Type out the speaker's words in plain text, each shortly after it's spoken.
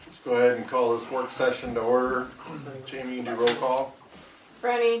Go ahead and call this work session to order. Jamie, you can do roll call.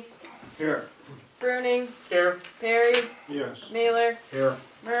 Brenny. Here. Bruning. Here. Perry. Yes. Mailer. Here.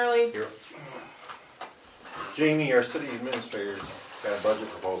 Murley. Here. Jamie, our city administrator's got a budget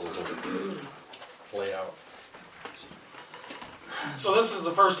proposal to lay out. So this is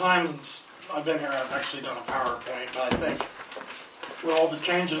the first time since I've been here I've actually done a PowerPoint, but I think with all the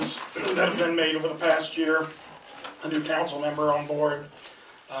changes that have been made over the past year, a new council member on board,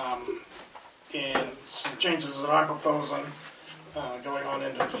 and some changes that I'm proposing going on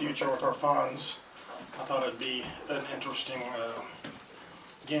into the future with our funds, I thought it'd be an interesting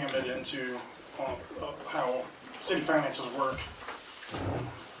gambit into how city finances work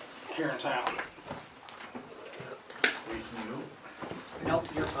here in town. Nope,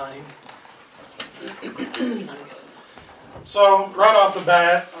 you're fine. I'm good. So right off the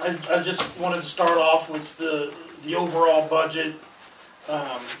bat, I just wanted to start off with the overall budget.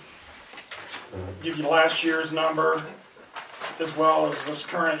 Give you last year's number as well as this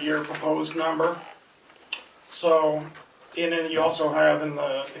current year proposed number. So, and then you also have in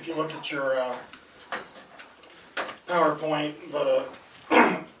the, if you look at your PowerPoint, the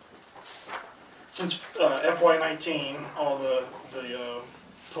since FY19, all the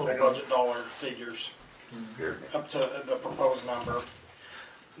total budget dollar figures up to the proposed number.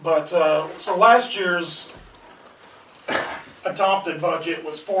 But so last year's adopted budget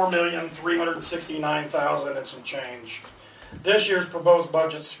was $4,369,000 and some change. This year's proposed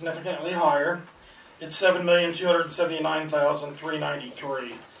budget is significantly higher. It's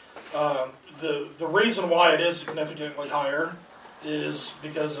 $7,279,393. The reason why it is significantly higher is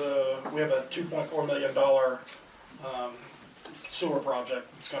because we have a $2.4 million sewer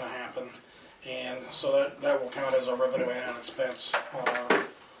project that's going to happen, and so that will count as a revenue and an expense on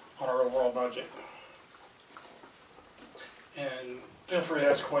our overall budget. And feel free to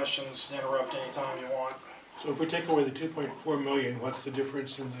ask questions, interrupt anytime you want. So if we take away the 2.4 million, what's the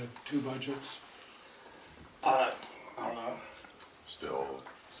difference in the two budgets? I don't know. Still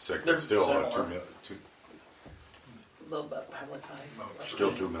sick. They're Still similar. $2 million. A little bit, probably fine.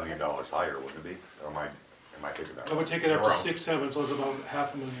 Still $2 million higher, wouldn't it be? Or am I thinking that? I would take it up to 6.7, so it's about $500,000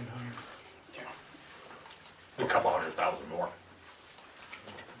 higher. Yeah. A couple $100,000 more.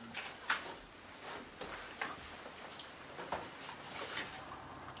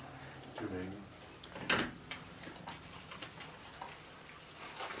 $2 million.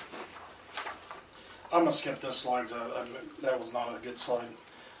 I'm gonna skip this slide. That was not a good slide.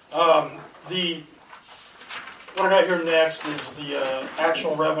 What I got here next is the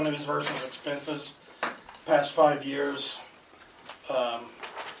actual revenues versus expenses past 5 years.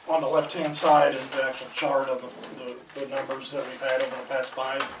 On the left-hand side is the actual chart of the numbers that we've had over the past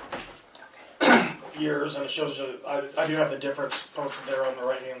 5 years, and it shows you. I do have the difference posted there on the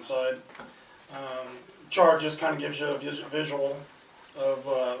right-hand side. Chart just kind of gives you a visual of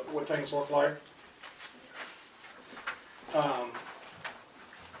what things look like.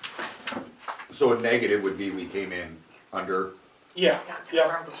 So a negative would be we came in under. Yeah.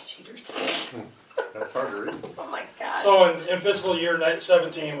 Yeah. Cheaters. That's hard to read. Oh my God. So in fiscal year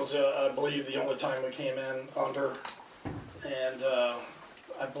 17 was, I believe, the only time we came in under, and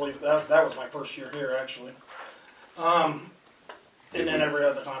I believe that was my first year here, actually. And then every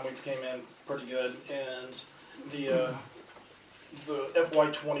other time we came in pretty good, and the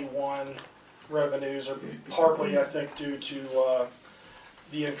FY21 revenues are partly, I think, due to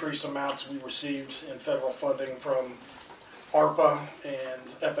the increased amounts we received in federal funding from ARPA and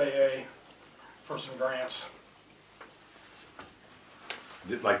FAA for some grants.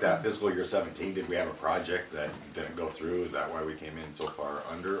 Like that fiscal year 17, did we have a project that didn't go through? Is that why we came in so far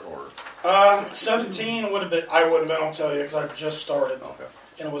under, or? 17 would have been. I wouldn't have been able to tell you because I just started, Okay.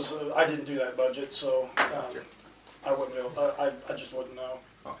 and it was. I didn't do that budget, so I wouldn't be able. I just wouldn't know.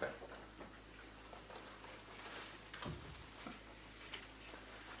 Okay.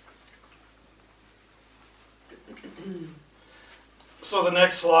 So the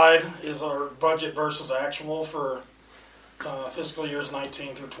next slide is our budget versus actual for fiscal years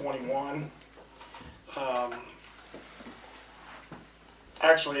 19 through 21.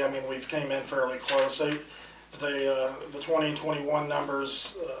 Actually, I mean, we've came in fairly close. The 20 and 21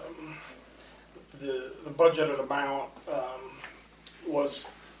 numbers, the budgeted amount was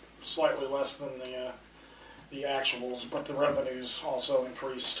slightly less than the actuals, but the revenues also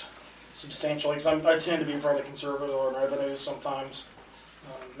increased substantially. Because I tend to be fairly conservative on revenues sometimes,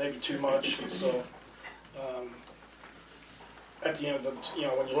 maybe too much. So at the end of the,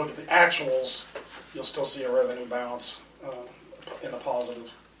 when you look at the actuals, you'll still see a revenue balance in a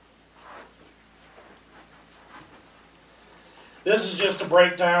positive. This is just a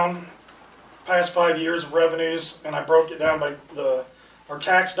breakdown, past 5 years of revenues, and I broke it down by our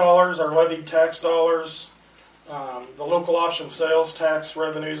tax dollars, our levied tax dollars, the local option sales tax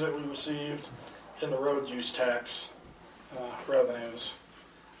revenues that we received, and the road use tax revenues.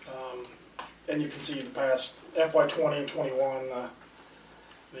 And you can see the past FY20 and 21,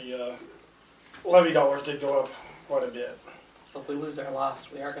 the levy dollars did go up quite a bit. So if we lose our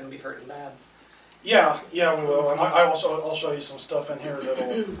loss, we are going to be hurting bad. Yeah, we will. And I'll show you some stuff in here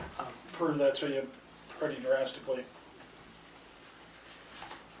that'll prove that to you pretty drastically.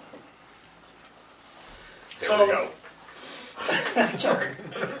 There we go.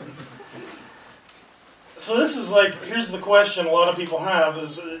 So this is like, here's the question a lot of people have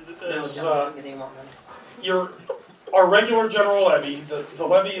is our regular general levy, the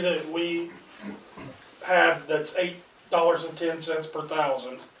levy that we have that's $8.10 per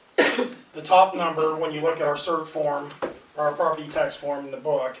thousand. The top number, when you look at our cert form, or our property tax form in the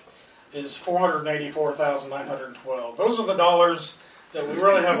book, is $484,912. Those are the dollars that we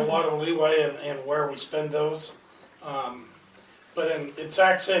really have a lot of leeway in where we spend those. But in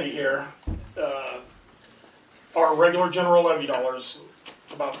Sac City here, our regular general levy dollars,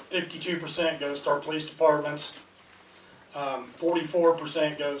 about 52% goes to our police department.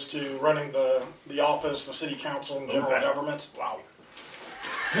 44% goes to running the office, the city council, and general government. Wow.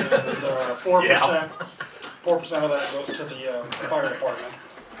 And 4% of that goes to the fire department.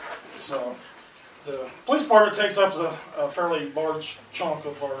 So the police department takes up a fairly large chunk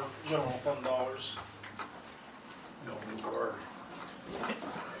of our general fund dollars. No more.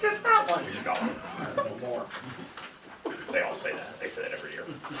 He's gone. No more. They all say that. They say that every year.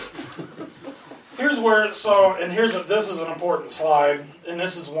 Here's where this is an important slide, and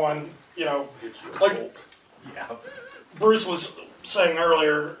this is one, like Yeah. Bruce was saying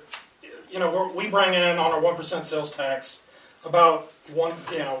earlier, we bring in on our 1% sales tax about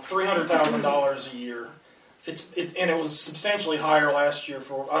 $300,000 a year. And it was substantially higher last year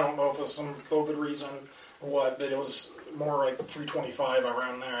for, I don't know if it was some COVID reason or what, but it was more like 325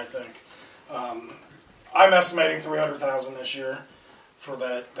 around there, I think. I'm estimating 300,000 this year for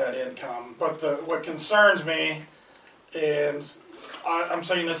that income. But what concerns me, and I'm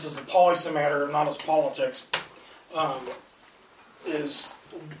saying this as a policy matter, not as politics, is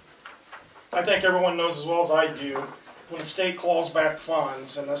I think everyone knows as well as I do, when the state claws back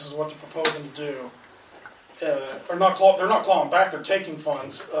funds, and this is what they're proposing to do, they're not clawing back, they're taking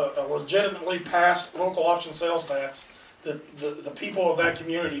funds, a legitimately passed local option sales tax that the people of that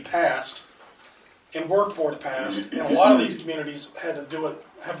community passed and worked for it passed, and a lot of these communities had to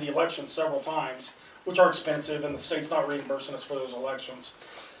have the election several times, which are expensive, and the state's not reimbursing us for those elections.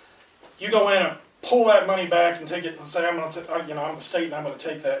 You go in and pull that money back and take it and say, I'm the state and I'm going to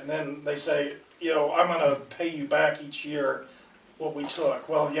take that, and then they say, I'm going to pay you back each year what we took.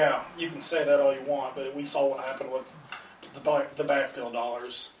 Well, yeah, you can say that all you want, but we saw what happened with the backfill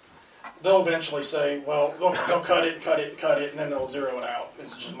dollars. They'll eventually say, well, they'll cut it, and then they'll zero it out.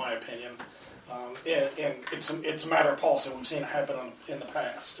 This is just my opinion. And it's a matter of policy. We've seen it happen in the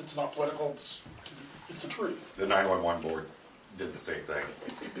past. It's not political. It's the truth. The 911 board did the same thing.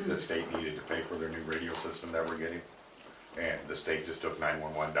 The state needed to pay for their new radio system that we're getting, and the state just took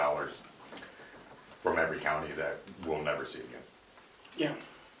 911 dollars from every county that we'll never see again. Yeah.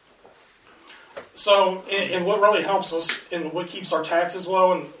 So, and what really helps us, and what keeps our taxes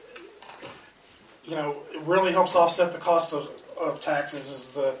low, and it really helps offset the cost of taxes,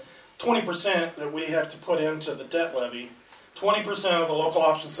 is the 20% that we have to put into the debt levy. 20% of the local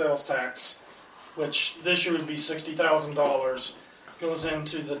option sales tax, which this year would be $60,000, goes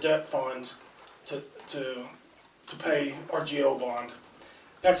into the debt fund to pay our GO bond.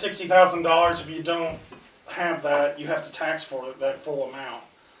 That $60,000, if you don't have that, you have to tax for it, that full amount.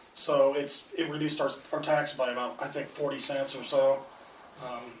 So it reduced our tax by about, I think, 40 cents or so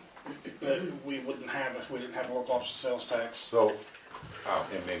that we wouldn't have if we didn't have a local option sales tax. So,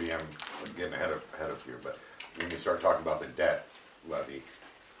 and maybe I'm getting ahead of here, but when you start talking about the debt levy,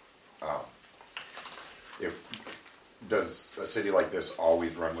 does a city like this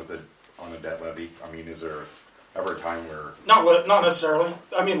always run on a debt levy? I mean, is there ever a time where not necessarily?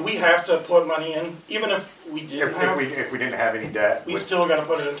 I mean, we have to put money in, even if we didn't if we didn't have any debt, we still got to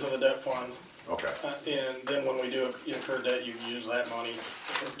put it into the debt fund. Okay. And then when we do incur debt, you can use that money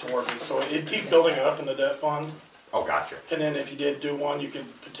to work it. So it'd keep building up in the debt fund. Oh, gotcha. And then if you did do one, you could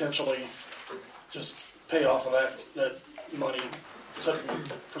potentially just pay off of that money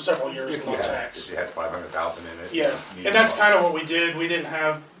for several years and no tax. If you had $500,000 in it. Yeah, and that's kind of what we did. We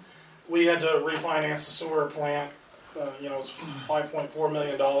had to refinance the sewer plant. It was $5.4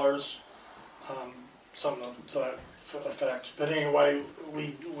 million, something to that effect. But anyway,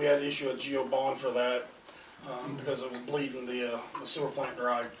 we had to issue a geo bond for that because it was bleeding the sewer plant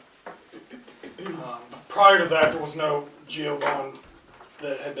dry. Prior to that, there was no geo bond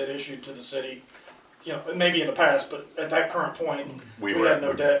that had been issued to the city. You know, maybe in the past, but at that current point, we had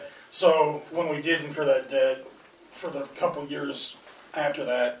no debt. So when we did incur that debt, for the couple years after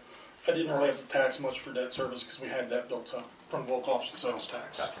that, I didn't really have to tax much for debt service because we had that built up from local option sales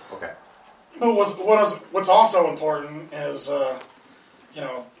tax. Gotcha. Okay. But what's also important is, you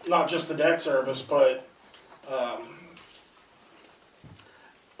know, not just the debt service, but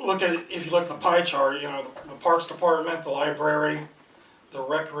if you look at the pie chart, you know, the Parks Department, the library, the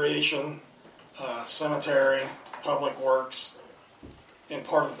recreation, cemetery, public works, and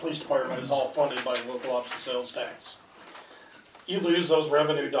part of the police department is all funded by local option sales tax. You lose those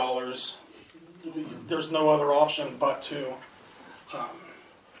revenue dollars, there's no other option but to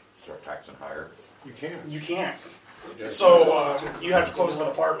Start taxing higher. You can't. you can't. So you have to close the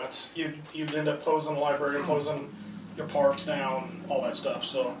departments. You'd end up closing the library, closing your parks down, all that stuff.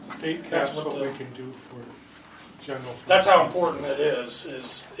 So State That's caps what what the- we can do for general. that's how important it is.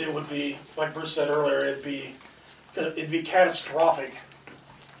 Is it would be, like Bruce said earlier, it'd be catastrophic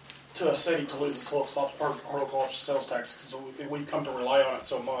to a city to lose its local option sales tax because we've come to rely on it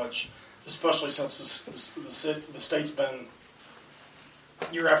so much, especially since the state's been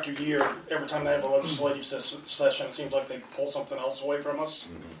year after year. Every time they have a legislative session, it seems like they pull something else away from us.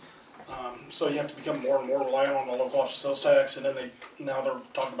 So you have to become more and more reliant on the local option sales tax, and then now they're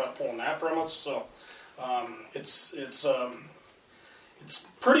talking about pulling that from us. So it's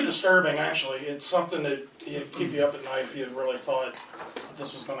pretty disturbing, actually. It's something that keep you up at night if you really thought that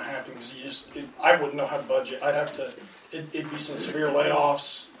this was going to happen. Because I wouldn't know how to budget. I'd have to. It'd be some severe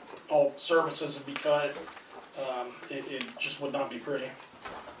layoffs. All services would be cut. It just would not be pretty.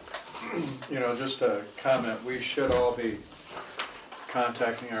 You know, just a comment, we should all be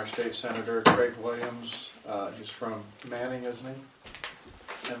contacting our state senator, Craig Williams. He's from Manning, isn't he?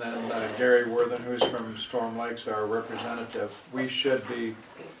 And then Gary Worthen, who's from Storm Lakes, our representative. We should be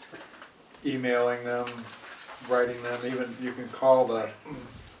emailing them, writing them. Even you can call the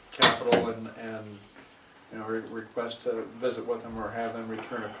Capitol and you know, request to visit with them or have them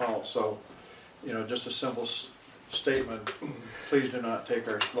return a call. So, you know, just a simple statement. Please do not take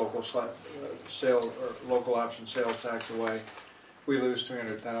our local local option sales tax away. We lose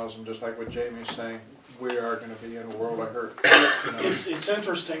 $300,000, just like what Jamie's saying. We are going to be in a world of hurt. You know. It's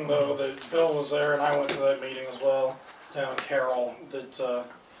interesting though that Bill was there and I went to that meeting as well down in Carroll. That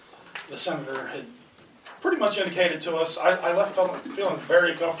the senator had pretty much indicated to us. I left feeling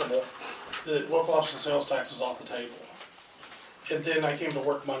very comfortable that local option sales tax was off the table. And then I came to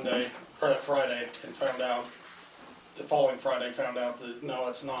work Friday, and found out the following Friday that no,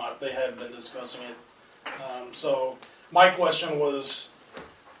 it's not. They had been discussing it. So my question was,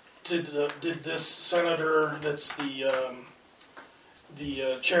 did this senator that's the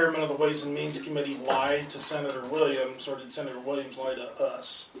chairman of the Ways and Means Committee lie to Senator Williams, or did Senator Williams lie to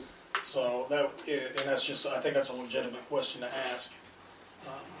us? So that's just, I think that's a legitimate question to ask.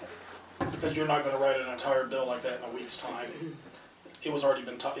 Because you're not going to write an entire bill like that in a week's time. It was already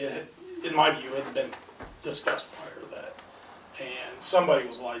been, in my view, it had been discussed prior to that. And somebody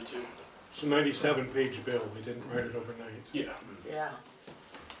was lied to. It's a 97-page bill. We didn't write it overnight. Yeah. Yeah.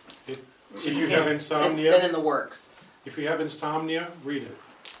 If you have It's insomnia, been in the works. if you have insomnia, read it.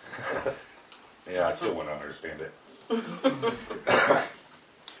 Yeah, I still wouldn't understand it.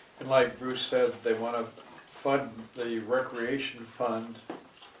 And like Bruce said, they want to fund the recreation fund.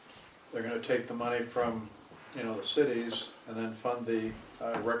 They're going to take the money from, you know, the cities and then fund the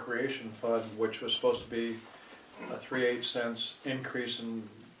recreation fund, which was supposed to be a 3/8 cents increase in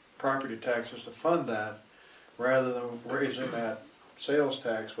property taxes to fund that. Rather than raising that sales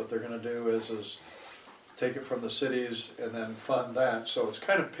tax, what they're going to do is take it from the cities and then fund that. So it's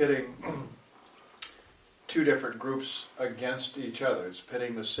kind of pitting two different groups against each other. It's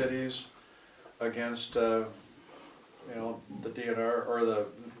pitting the cities against, you know, the DNR or the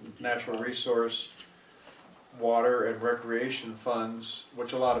natural resource, water and recreation funds,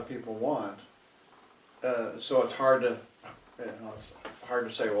 which a lot of people want. So it's hard to,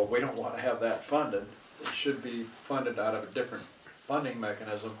 say, well, we don't want to have that funded. It should be funded out of a different funding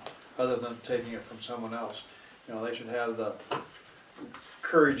mechanism other than taking it from someone else. You know, they should have the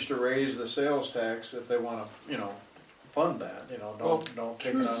courage to raise the sales tax if they want to, you know, fund that. You know, don't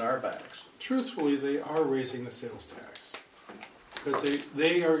take it on our backs. Truthfully, they are raising the sales tax because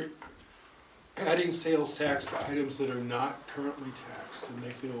they are adding sales tax to items that are not currently taxed, and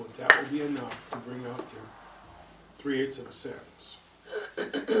they feel that will be enough to bring out their 3/8 cents.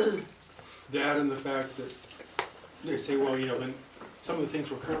 That and the fact that they say, well, then some of the things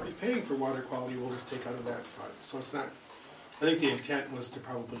we're currently paying for water quality, we'll just take out of that fund. So it's not, I think the intent was to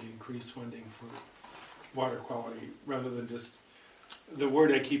probably increase funding for water quality rather than just, the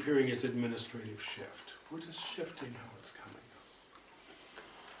word I keep hearing is administrative shift. We're just shifting how it's coming.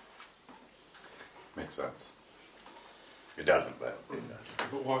 Makes sense. It doesn't, but it does.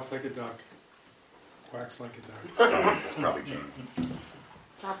 If it walks like a duck, quacks like a duck. That's probably changed.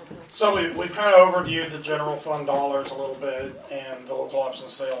 Probably. So we kind of overviewed the general fund dollars a little bit and the local option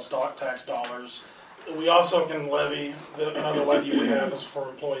sales tax dollars. We also can levy, another levy we have is for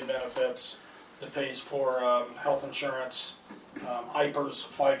employee benefits that pays for health insurance, IPERS,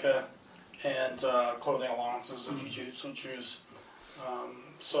 FICA, and clothing allowances if you choose.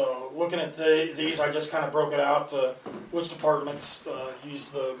 So looking at these, I just kind of broke it out to which departments use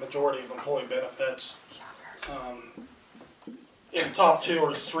the majority of employee benefits. In the top two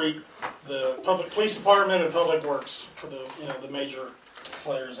or three, the public police department and public works for the major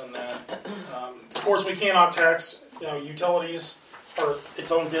players in that. Of course, we cannot tax utilities or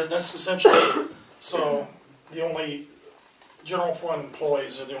its own business essentially. So the only general fund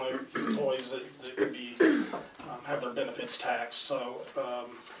employees are the only employees that could be have their benefits taxed. So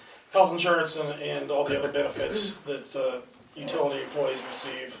health insurance and all the other benefits that utility employees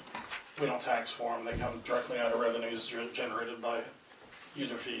receive, we don't tax for them. They come directly out of revenues generated by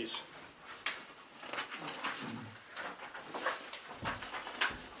user fees.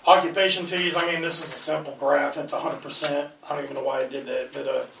 Occupation fees, I mean, this is a simple graph. It's 100%. I don't even know why I did that,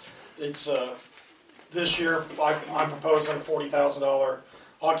 but it's this year I'm proposing a $40,000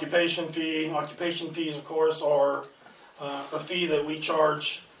 occupation fee. Occupation fees, of course, are a fee that we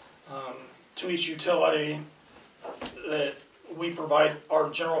charge to each utility that we provide. Our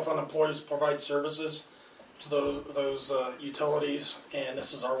general fund employees provide services to those utilities, and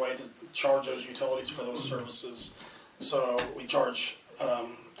this is our way to charge those utilities for those services. So we charge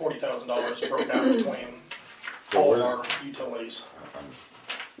 $40,000 broke out between all of our utilities.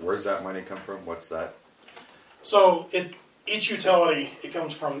 Where's that money come from? What's that? So each utility, it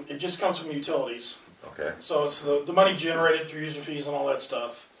just comes from utilities. Okay. So it's the money generated through user fees and all that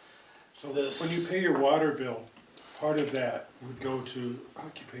stuff. So When you pay your water bill, part of that would go to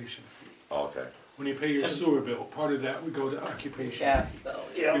occupation fee. Oh, okay. When you pay your sewer bill, part of that would go to occupation Gas fee. bill.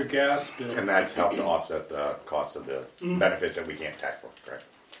 Yeah. Your gas bill. And that's helped to offset the cost of the benefits that we can't tax for, correct?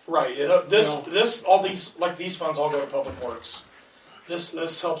 Right. All these funds all go to public works.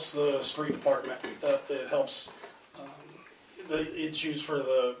 This helps the street department. It helps. It's used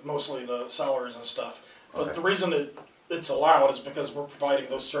for mostly the salaries and stuff. But Okay. the reason it's allowed is because we're providing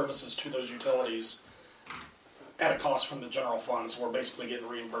those services to those utilities at a cost from the general fund. So we're basically getting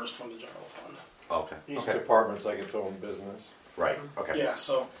reimbursed from the general fund. Okay. Each Okay. department's like its own business. Right. Okay. Yeah.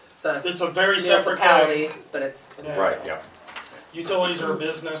 So It's a it's a very separate municipality, thing. but it's Yeah. Right. Yeah. Utilities are a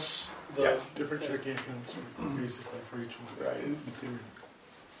business. Yeah. Different checking accounts, basically, for each one. Right. In theory.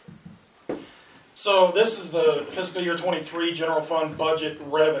 So this is the fiscal year 23 general fund budget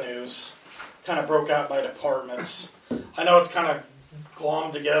revenues, kind of broke out by departments. I know it's kind of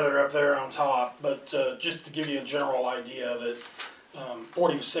glommed together up there on top, but just to give you a general idea that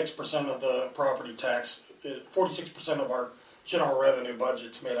 46% of the property tax, 46% of our general revenue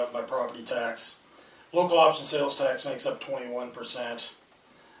budget's made up by property tax. Local option sales tax makes up 21%.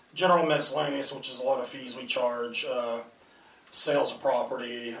 General miscellaneous, which is a lot of fees we charge, sales of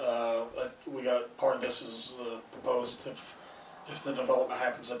property. We got part of this is proposed if the development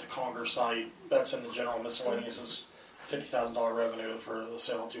happens at the Conger site. That's in the general miscellaneous is $50,000 revenue for the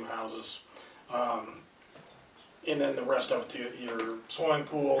sale of 2 houses. And then the rest of it, your swimming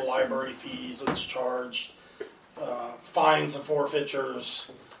pool, library fees that's charged, fines and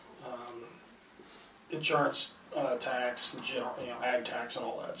forfeitures, insurance tax, general, ag tax, and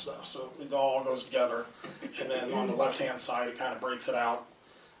all that stuff. So it all goes together. And then on the left-hand side, it kind of breaks it out.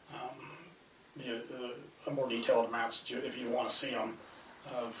 The more detailed amounts, if you want to see them,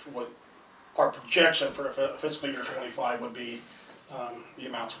 of what our projection for fiscal year 25 would be, the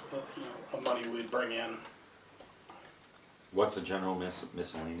amounts of money we'd bring in. What's the general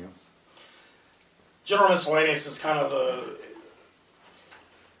miscellaneous? General miscellaneous is kind of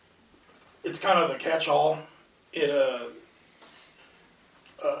the catch-all. It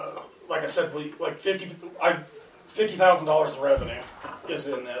like I said, $50,000 of revenue is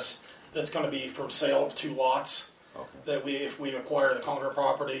in this. That's going to be from sale of 2 lots. Okay. That if we acquire the Conger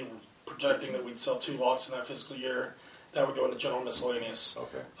property, projecting that we'd sell 2 lots in that fiscal year, that would go into general miscellaneous.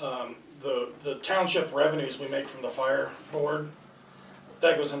 Okay. The township revenues we make from the fire board,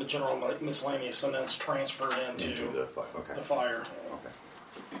 that goes into general miscellaneous, and then it's transferred into Into the okay. the fire. Okay.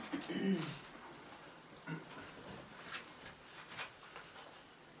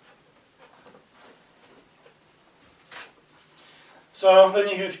 So then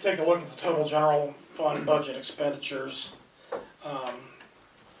if you take a look at the total general fund budget expenditures,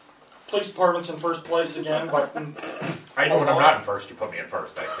 police department's in first place again, but I know when I'm not in first, you put me in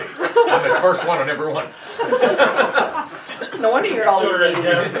first, I see. I'm the first one on every one. No wonder you're all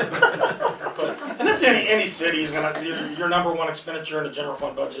and that's any city's gonna your number one expenditure in the general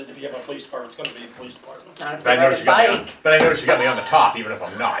fund budget. If you have a police department, it's going to be the police department. Not if But I they ride noticed a you got me on, bike. but I noticed you got me on the top, even if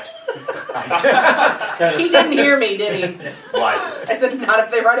I'm not. He didn't hear me, did he? Why? I said, not if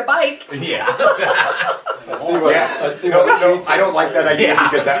they ride a bike. Yeah. I see what, Yeah. I see No, what no, Keith I don't says. like that idea Yeah.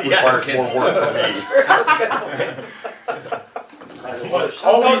 because that Yeah, requires okay. more work for me. But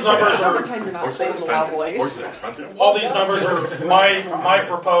all these numbers are Overtime's about Horses are same expensive. Horses are expensive. all these numbers are my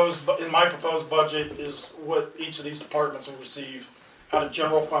proposed budget is what each of these departments will receive out of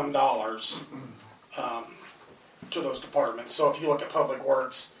general fund dollars to those departments. So if you look at public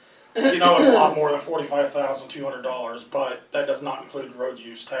works, you know it's a lot more than $45,200, but that does not include road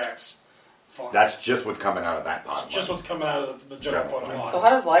use tax fund. That's just what's coming out of that pot. It's just what's coming out of the general fund line. So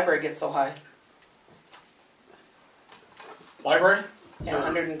how does library get so high? Library? Yeah,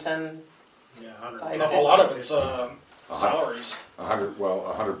 110. Yeah, Five a lot of it's salaries.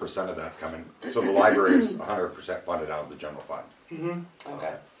 100% of that's coming. So the library is 100% funded out of the general fund.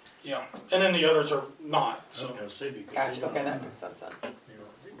 Okay. Yeah, and then the others are not. So Gotcha. Okay, that makes sense then.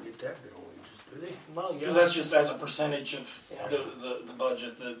 because that's just as a percentage of Yeah. the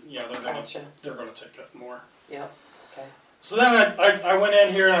budget that Gotcha. they're gonna take up more. Yep. Okay. So then I went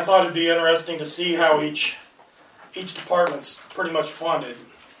in here and I thought it'd be interesting to see how each department's pretty much funded.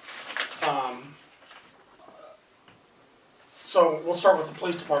 So we'll start with the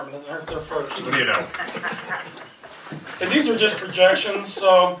police department, and they're first. What do you know? And these are just projections,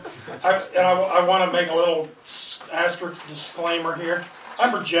 so I want to make a little asterisk disclaimer here.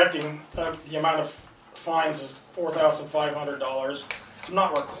 I'm projecting the amount of fines is $4,500. I'm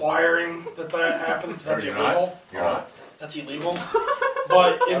not requiring that happens because that's You're illegal. not? You're not? That's illegal.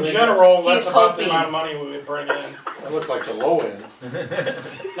 But in general, that's He's about the hoping. amount of money we would bring in. That looks like the low end.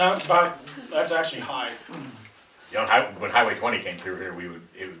 No, that's actually high. You know, when Highway 20 came through here,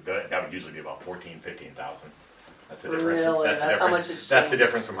 that would usually be about 15,000. That's the difference. Really? That's the That's how difference. much it's That's the changed.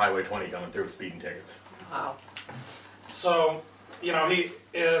 difference from Highway 20 coming through speeding tickets. Wow. So,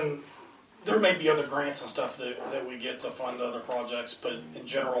 and there may be other grants and stuff that we get to fund other projects, but in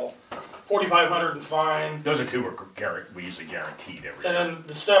general, $4,500 in fine. Those are two we usually guaranteed every And year. then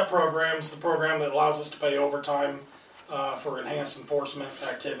the STEP program's the program that allows us to pay overtime for enhanced enforcement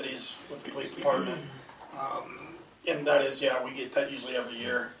activities with the police department. And that is, we get that usually every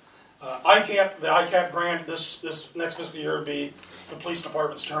year. The ICAP grant this next fiscal year would be the police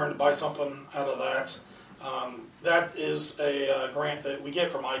department's turn to buy something out of that. That is a grant that we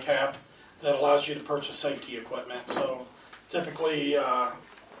get from ICAP that allows you to purchase safety equipment. So typically, I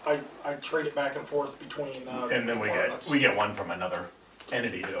trade it back and forth between. And then departments. we get one from another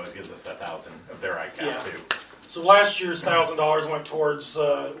entity that always gives us $1,000 of their ICAP Yeah. too. So last year's $1,000 went towards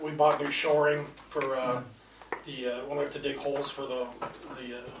we bought new shoring for when we have to dig holes for the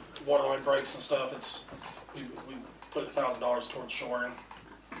water line breaks and stuff. We put $1,000 towards shoring,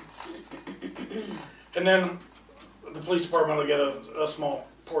 and then the police department will get a small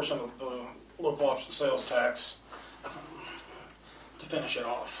portion of the local option sales tax to finish it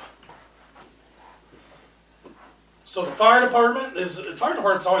off. So the fire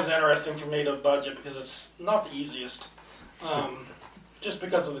department's always interesting for me to budget because it's not the easiest, just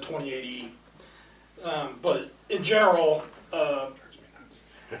because of the 28E. But in general, of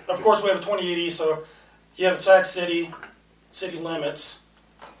course we have a 28E, so you have Sac City, city limits,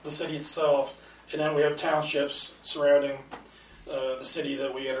 the city itself, and then we have townships surrounding the city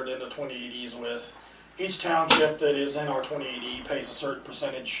that we entered into 28Es with. Each township that is in our 28E pays a certain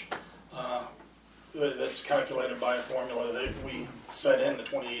percentage that's calculated by a formula that we set in the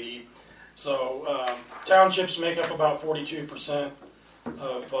 28E. So townships make up about 42%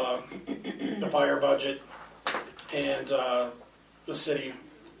 of the fire budget, and the city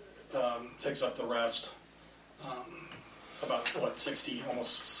takes up the rest. About almost 60%,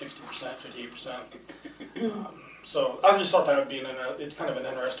 58%. So I just thought that would be it's kind of an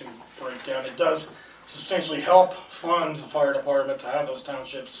interesting breakdown. It does substantially help fund the fire department to have those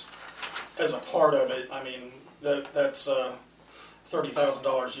townships as a part of it. I mean, that's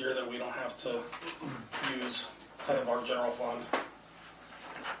 $30,000 a year that we don't have to use out of our general fund.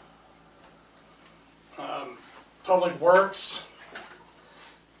 Public Works,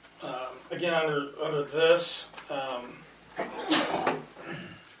 again under this,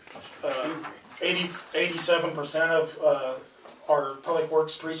 87% of our Public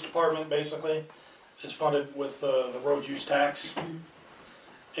Works Streets Department basically is funded with the road use tax,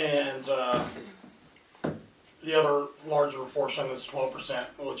 and the other larger portion is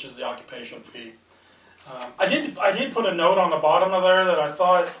 12%, which is the occupation fee. I did put a note on the bottom of there that I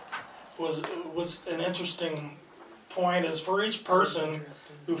thought was an interesting point. Is for each person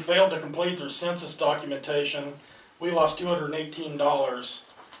who failed to complete their census documentation, we lost $218.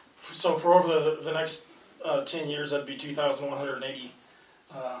 So for over the next 10 years, that'd be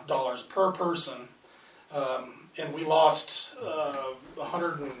 $2,180 per person, and we lost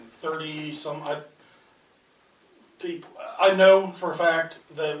 130 some. I know for a fact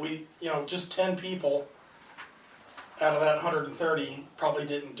that just 10 people out of that 130 probably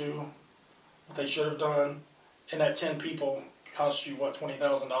didn't do what they should have done, and that 10 people cost you what,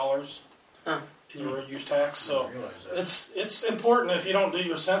 $20,000 in your use tax. So it's important if you don't do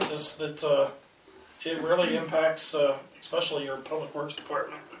your census that it really impacts, especially your public works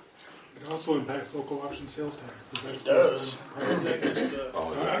department. It also impacts local option sales tax. It does. The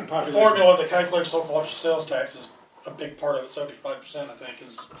Formula. formula that calculates local option sales tax is a big part of it. 75%, I think,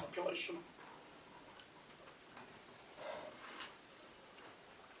 is population.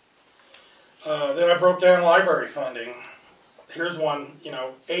 Then I broke down library funding. Here's one.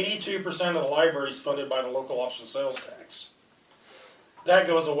 82% of the library is funded by the local option sales tax. That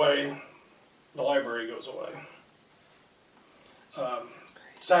goes away. The library goes away.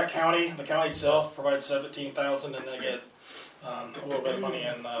 Sac County, the county itself, provides $17,000, and they get a little bit of money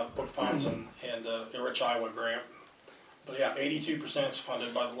in book funds and a Rich Iowa grant. But yeah, 82% is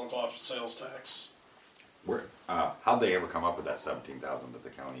funded by the local option sales tax. How'd they ever come up with that 17,000 that the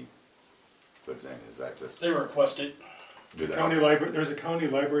county puts in? Is that just They request it. do that? County library. There's a county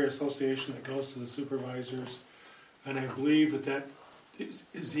library association that goes to the supervisors, and I believe that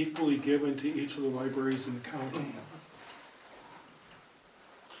is equally given to each of the libraries in the county.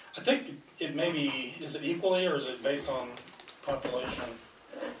 I think it may be, is it equally or is it based on population?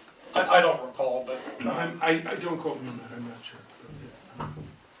 I don't recall, but I don't quote me on that. I'm not sure.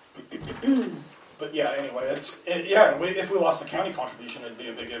 but yeah. Anyway, if we lost the county contribution, it'd be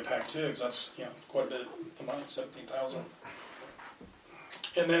a big impact too, because that's quite a bit of money, 17,000.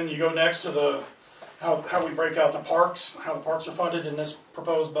 And then you go next to how we break out the parks, how the parks are funded in this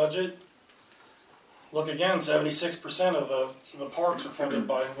proposed budget. Look again, 76% of the parks are funded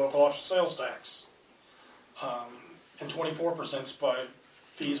by local option sales tax, and 24% is by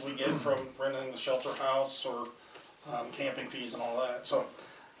fees we get from renting the shelter house or camping fees and all that. So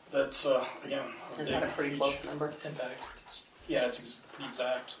that's again Is that a pretty close number? impact. It's pretty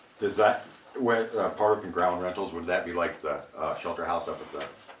exact. Does that park and ground rentals? Would that be like the shelter house up at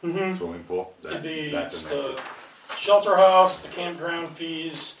the swimming pool? It'd be That's in there. the shelter house, the campground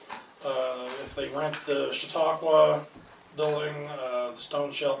fees. If they rent the Chautauqua building, the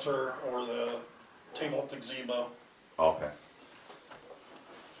stone shelter, or the table at the gazebo. Okay.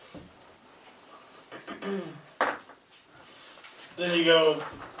 Then you go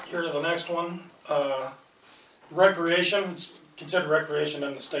here to the next one. Recreation. It's considered recreation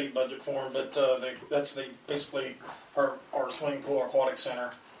in the state budget form, but that's basically our swimming pool, aquatic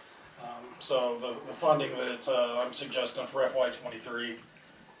center. So the funding that I'm suggesting for FY23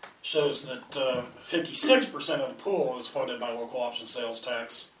 shows that 56% of the pool is funded by local option sales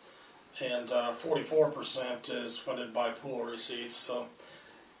tax, and 44% is funded by pool receipts. So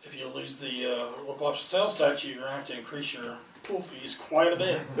if you lose the local option sales tax, you're going to have to increase your pool fees quite a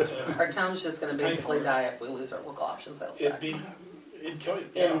bit. Our town's just going to basically die if we lose our local option sales tax. It'd kill you.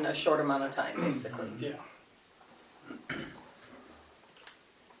 In a short amount of time, basically. Yeah.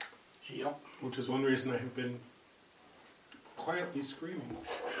 Yep. Which is one reason I have been quietly screaming.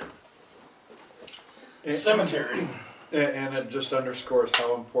 Cemetery. And it just underscores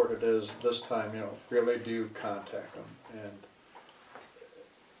how important it is this time, really do contact them. And,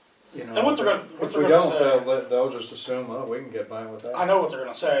 And what they're gonna if we don't, they'll just assume, we can get by with that. I know what they're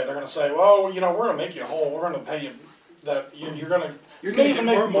going to say. They're going to say, well, we're going to make you whole. We're going to pay you that. You're going to get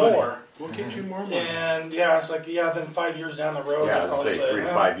make more more. money. We'll get you more money. And it's like, then 5 years down the road, Yeah, they'll probably I'd say 3 to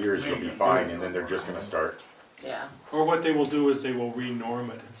well, 5 years you'll be fine, and then they're just gonna start. Yeah. Or what they will do is they will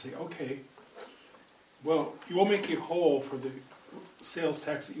re-norm it and say, okay, well, we'll make you whole for the sales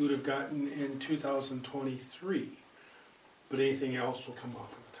tax that you would have gotten in 2023, but anything else will come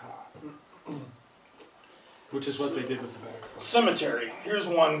off of the top. Which is what they did with the back. Cemetery. Here's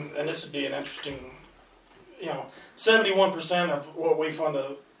one, and this would be an interesting, 71% of what we fund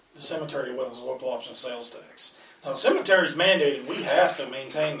the cemetery with is local option sales tax. Now, the cemetery is mandated. We have to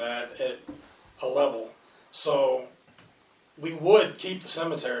maintain that at a level. So we would keep the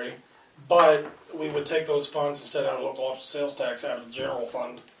cemetery, but we would take those funds instead out of local option sales tax out of the general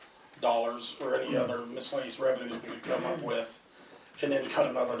fund dollars or any other miscellaneous revenues we could come up with, and then cut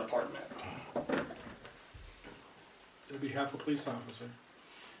another department. It'd be half a police officer.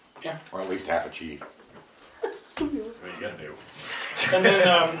 Yeah. Or at least half a chief. What are you gonna do? And then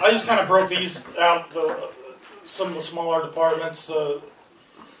I just kind of broke these out, some of the smaller departments.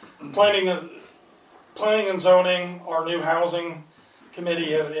 Planning and zoning, our new housing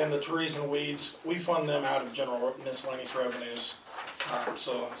committee, and the trees and weeds, we fund them out of general miscellaneous revenues.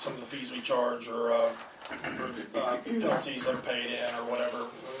 So some of the fees we charge or penalties that are paid in or whatever,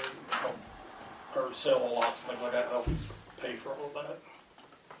 help, or sale of lots and things like that, help pay for all of that.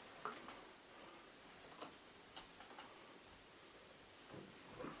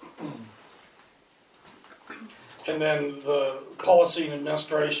 And then the policy and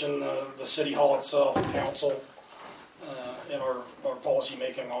administration, the city hall itself, the council, and our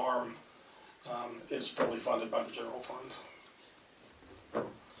policy-making arm is fully funded by the general fund.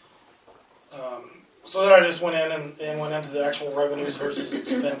 So then I just went in and went into the actual revenues versus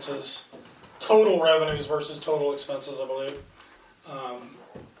expenses, total revenues versus total expenses, I believe.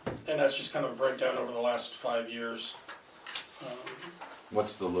 And that's just kind of a breakdown over the last 5 years.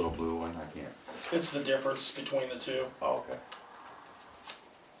 What's the little blue one? I can't. It's the difference between the two. Oh, okay.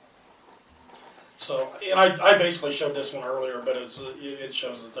 So, and I basically showed this one earlier, but it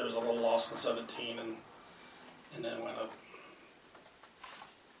shows that there's a little loss in 17 and then went up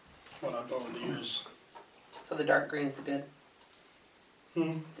over the years. So the dark green's good?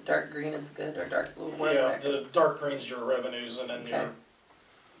 Hmm. The dark green is good, or dark blue? Yeah, the dark green's your revenues, and then Okay. your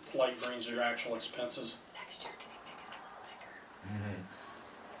light green's your actual expenses. Next year, can you make it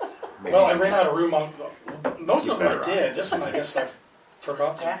a little bigger? Maybe Well, I you ran can- out of room on most of them. I better did. eyes. This one, I guess, I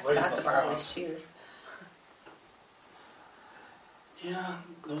forgot to I asked raise Scott the to borrow his font. cheers. Yeah,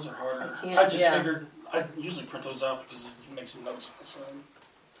 those are harder. I can't- I just yeah. figured I'd usually print those out because you can make some notes on this one.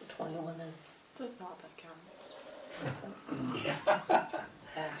 So 21 is That's not that counts.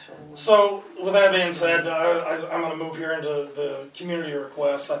 actual. So, with that being said, I'm going to move here into the community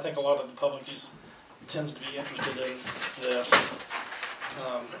requests. I think a lot of the public just tends to be interested in this.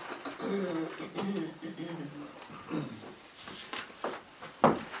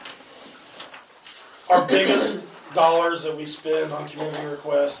 Our biggest dollars that we spend on community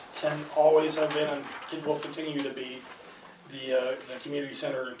requests always have been and will continue to be the community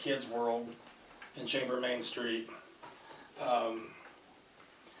center and Kids World in Chamber Main Street.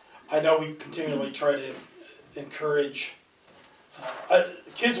 I know we continually try to encourage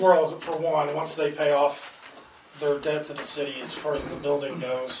Kids World, for one, once they pay off their debt to the city as far as the building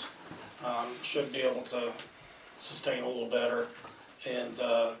goes, should be able to sustain a little better, and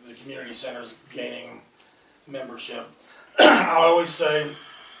the community center's gaining membership. I always say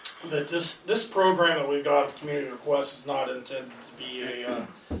that this program that we've got of community requests is not intended to be a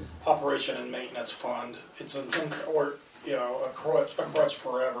operation and maintenance fund. It's intended, or a crutch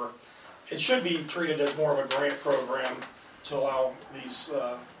forever. It should be treated as more of a grant program to allow these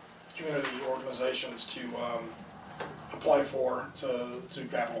community organizations to apply for to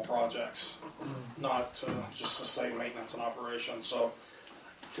capital projects, not to just sustain maintenance and operation. So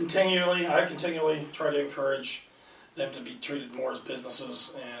I continually try to encourage them to be treated more as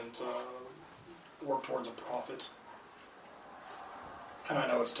businesses and work towards a profit. And I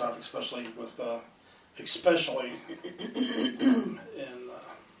know it's tough, especially in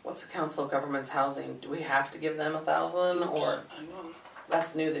What's the Council of Governments Housing? Do we have to give them 1,000, or hang on.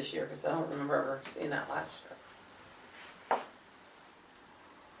 that's new this year? Because I don't remember ever seeing that last year.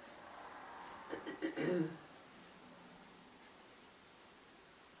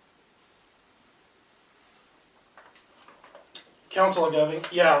 Council of Government,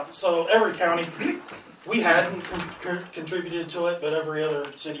 yeah. So every county, we hadn't contributed to it, but every other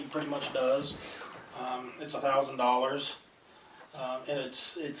city pretty much does. It's $1,000, and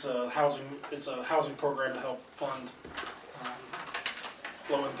it's a housing program to help fund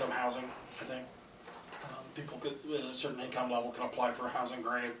low income housing. I think people at a certain income level can apply for a housing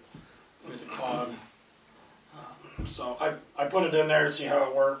grant through the COG. So I put it in there to see how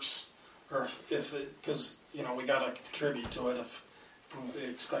it works, or because we got to contribute to it if we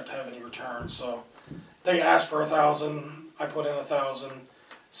expect to have any return. So they asked for 1,000. I put in 1,000.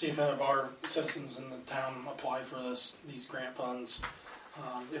 See if any of our citizens in the town apply for these grant funds.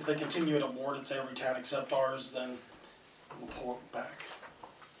 If they continue to award it to every town except ours, then we'll pull it back.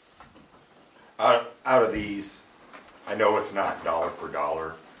 Out of these, I know it's not dollar for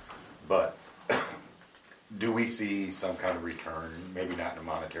dollar, but do we see some kind of return, maybe not in a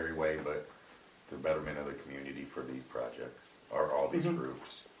monetary way, but the betterment of the community for these projects, or all these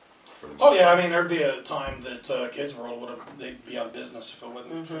groups? for the Oh, yeah, I mean, there'd be a time that Kids World they'd be out of business if it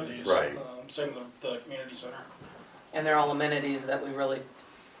wasn't for these. Right. Same with the community center. And they're all amenities that we really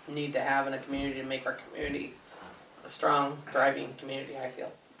need to have in a community to make our community a strong, thriving community, I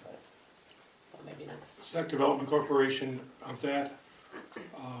feel. But, well, maybe not. Sac Development Corporation of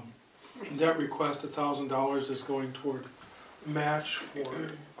that request, $1,000 is going toward match for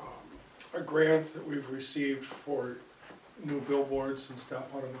a grant that we've received for new billboards and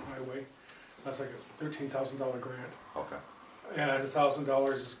stuff out on the highway. That's like a $13,000 grant. Okay. And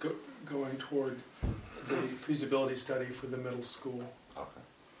 $1,000 is going toward the feasibility study for the middle school. Okay.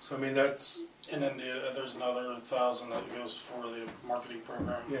 So I mean, that's, And then there's another 1,000 that goes for the marketing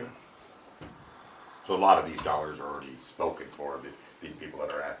program. yeah. So a lot of these dollars are already spoken for. These people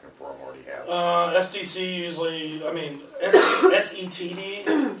that are asking for them already have. SDC usually, I mean,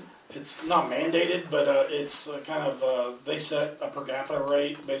 SETD, it's not mandated, but it's kind of, they set a per capita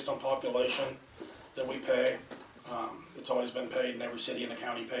rate based on population that we pay. It's always been paid, and every city in the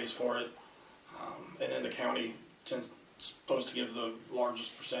county pays for it. And then the county supposed to give the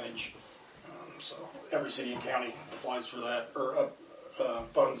largest percentage. So every city and county applies for that, or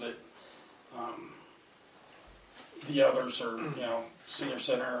funds it. The others are, Senior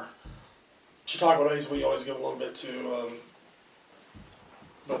Center. Chautauqua Days we always give a little bit to,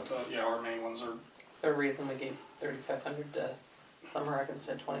 but our main ones are. Is there a reason we gave $3,500 to Summer Rec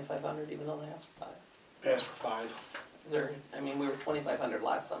instead of $2,500, even though they asked for $5,000? They asked for 5. Is there? I mean, we were $2,500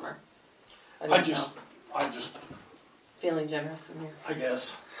 last summer. I didn't just know. Feeling generous in here. I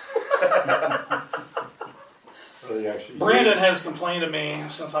guess. Are they actually Brandon has complained to me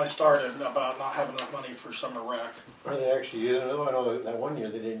since I started about not having enough money for summer rec. Are they actually using it? Oh, I know that one year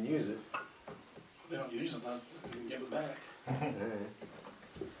they didn't use it. They don't use it, they can give it back. I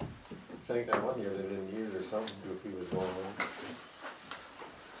think that one year they didn't use it or something goofy was going on.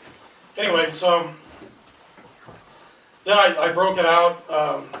 Anyway, so then I broke it out.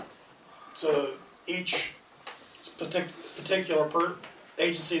 So each particular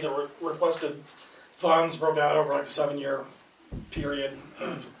agency that requested funds, broke it out over like a 7-year period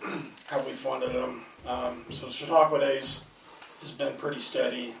of how we funded them. So Chautauqua Days has been pretty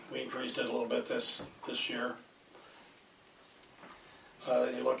steady. We increased it a little bit this year.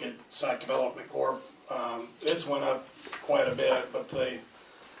 Then you look at Sac Development Corp. It's went up quite a bit, but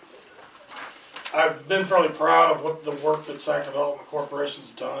I've been fairly proud of what the work that Sac Development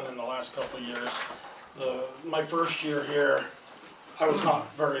Corporation's done in the last couple of years. My first year here, I was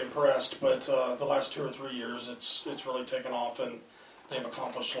not very impressed, but the last 2 or 3 years, it's really taken off, and they've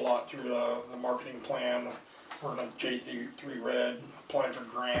accomplished a lot through the marketing plan, working with J3 Red, applying for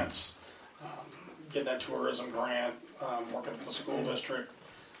grants, getting that tourism grant, working with the school district.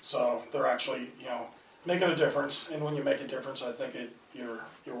 So they're actually, making a difference, and when you make a difference, I think you're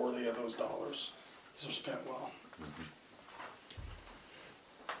worthy of those dollars. These are spent well.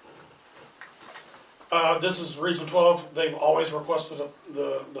 This is Region 12. They've always requested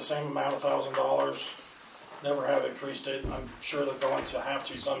the same amount of $1,000. Never have increased it. I'm sure they're going to have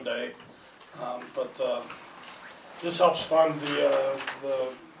to someday. But this helps fund the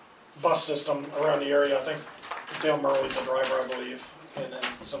bus system around the area. I think Dale Murley's the driver, I believe, and then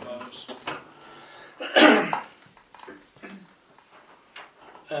some others.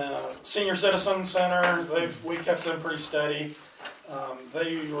 Senior Citizen Center, we kept them pretty steady.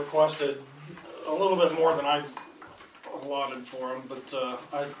 They requested a little bit more than I allotted for them, but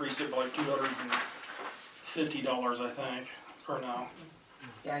I increased it by like $250, I think, or no?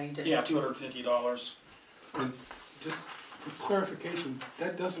 Yeah, you did. Yeah, $250. And just for clarification,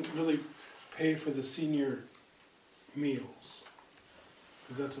 that doesn't really pay for the senior meals,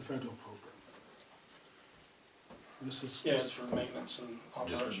 because that's a federal program. This is Yeah, it's for maintenance and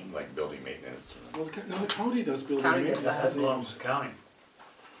operation. Just like building maintenance. well, the county does building County maintenance, does that. because they- belongs to county.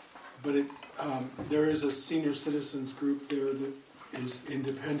 but there is a senior citizens group there that is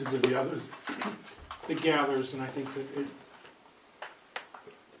independent of the others that gathers, and I think that it.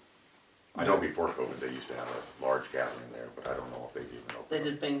 I know before COVID they used to have a large gathering there, but I don't know if they've even opened. They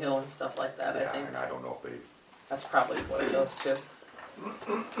did bingo and stuff like that, I Yeah, think. and I don't know if they. That's probably what it goes to.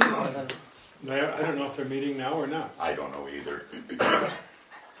 More than, I don't know if they're meeting now or not. I don't know either. I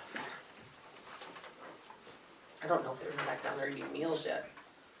don't know if they're back down there eating meals yet.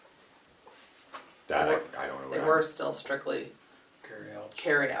 That I don't know. They were still strictly Carry out.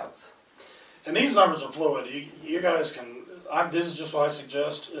 carryouts. And these numbers are fluid. You guys can. This is just what I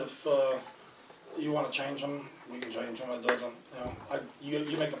suggest. If you want to change them, we can change them. It doesn't.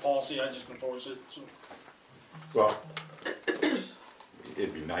 You make the policy. I just enforce it. So. Well,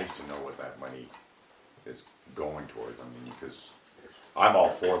 it'd be nice to know what that money is going towards. I mean, because I'm all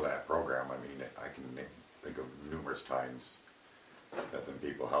for that program. I mean, I can think of numerous times that then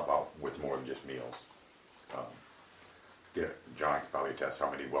people help out with more than just meals. Yeah, John can probably attest how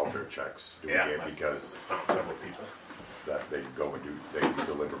many welfare checks do we Yeah, get I've because several people. that they go and they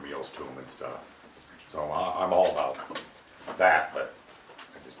deliver meals to them and stuff. So I'm all about that, but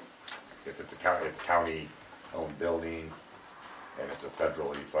I just, if it's county-owned building and it's a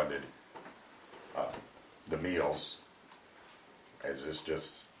federally funded, the meals, is this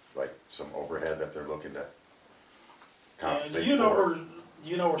just like some overhead that they're looking to compensate Do you know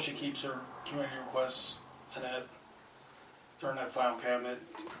for? where she keeps her community requests and that, or in that file cabinet?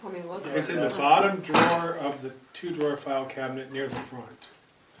 Let me look. It's in the bottom drawer of the 2-drawer file cabinet near the front.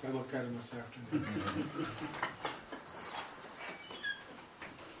 I looked at them this afternoon.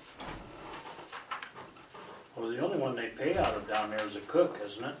 Well, the only one they pay out of down there is a cook,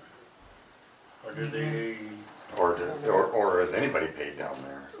 isn't it? Or do they, Or is anybody paid down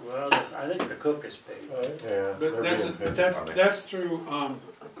there? well, I think the cook is paid. Yeah. But that's through,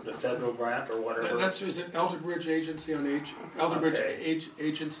 The federal grant or whatever. is it Elder Bridge Agency on Okay.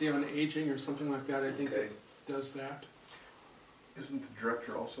 Agency on Aging or something like that, I think Okay. that does that. Isn't the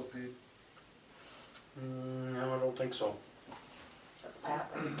director also paid? No, I don't think so. That's Pat.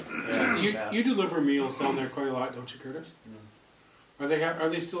 You deliver meals down there quite a lot, don't you, Curtis? Are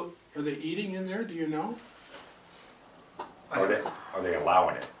they eating in there? Do you know? Are they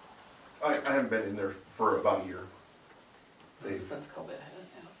allowing it? I haven't been in there for about a year. They, Since COVID hit,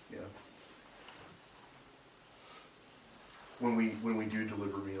 yeah. When we do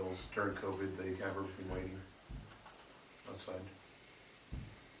deliver meals during COVID, they have everything waiting outside.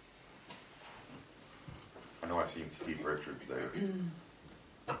 I know I've seen Steve Richards there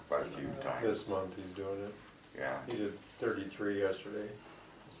quite a few times. This month he's doing it. Yeah. He did 33 yesterday.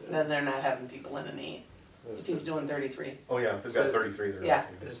 Then they're not having people in and eat. If he's doing 33. Oh yeah, they've got 33 there. Yeah.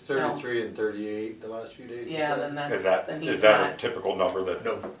 It's 33 and 38 the last few days. Yeah, then that's, Is that then is he's that a not. typical number that?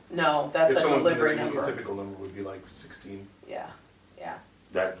 No. No, that's If a someone's delivery gonna eat, number. A typical number would be like 16. Yeah, yeah.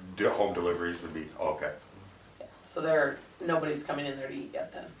 That home deliveries would be okay. So nobody's coming in there to eat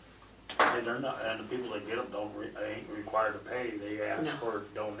yet then. And they're not, and the people that get them they ain't required to pay, they ask No. for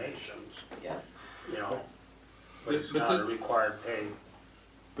donations, Yeah. you know. But it's But not a required pay.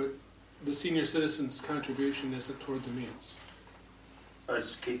 But the senior citizens' contribution isn't toward the meals.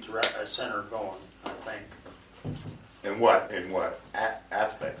 It keeps a center going, I think. In what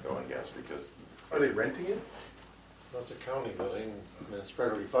aspect though? I guess because Are they renting it? Well, it's a county building and it's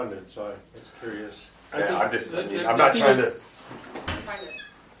federally funded, so I was curious. I think I'm just the I'm not trying senior- to. Find it.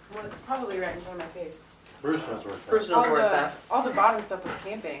 Well, it's probably right in front of my face. Bruce knows where it's at. Bruce knows where it's at. All the bottom stuff was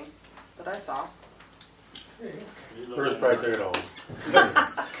camping that I saw. You look Bruce at probably it- took it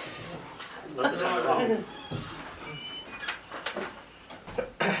home. look at it wrong.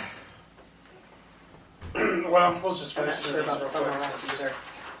 Well, let's just I'm finish not through sure these about real Summer quick. Rock either.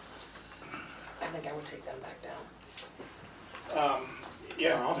 I think I would take them back down.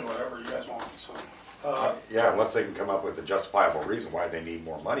 Yeah, I'll do whatever you guys want. So, Yeah, unless they can come up with a justifiable reason why they need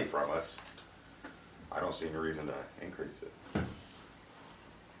more money from us, I don't see any reason to increase it.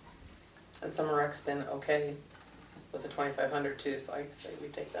 And Summer Rec's been okay with the 2,500 too, so I say we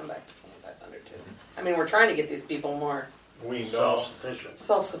take them back to 2,500 too. I mean, we're trying to get these people more We know. Self-sufficient.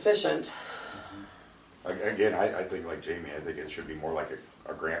 self-sufficient. Again, I think like Jamie, I think it should be more like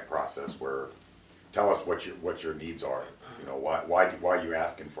a grant process where tell us what your needs are. You know, why are you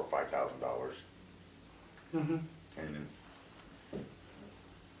asking for $5,000? Mm-hmm. And then,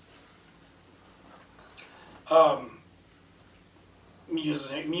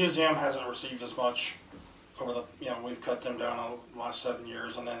 Museum hasn't received as much over the, we've cut them down the last 7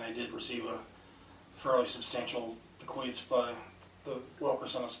 years, and then they did receive a fairly substantial bequeath by the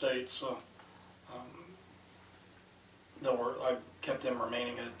Wilkerson Estate, so I kept them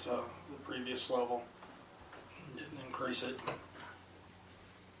remaining at the previous level, didn't increase it.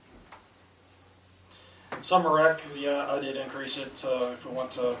 Summer Rec, yeah, I did increase it, if we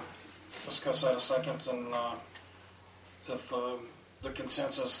want to discuss that a second, and if the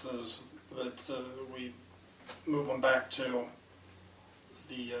consensus is that we move them back to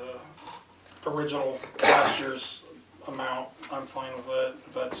the original last year's amount, I'm fine with it.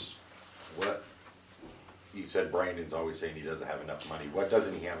 If that's what? You said Brandon's always saying he doesn't have enough money. What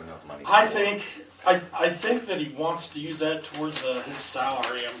doesn't he have enough money for? I think that he wants to use that towards his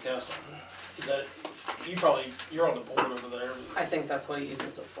salary. I'm guessing. Is that you're on the board over there? I think that's what he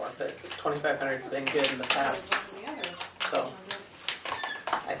uses it for, but 2,500's been good in the past, so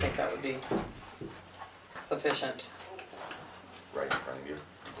I think that would be sufficient. Right in front of you.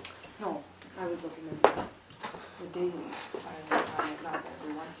 No, I was looking at this. The daily, I find it, not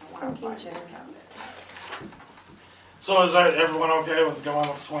every once in a while. Sinking I find it, generator. have it. So is that everyone okay with going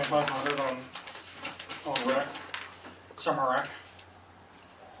with 2,500 on rec, summer rec?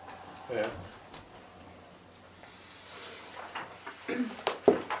 Yeah.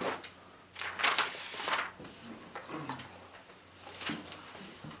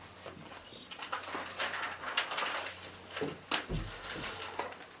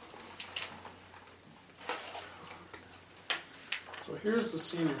 So here's the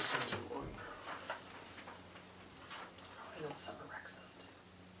senior center one. I know what summer rec says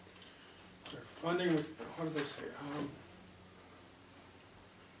too. They're funding, what did they say?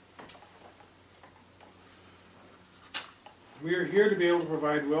 We are here to be able to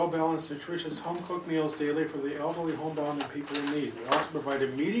provide well-balanced, nutritious, home-cooked meals daily for the elderly, homebound, and people in need. We also provide a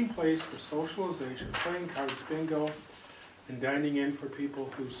meeting place for socialization, playing cards, bingo, and dining in for people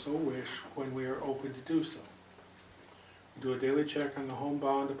who so wish when we are open to do so. We do a daily check on the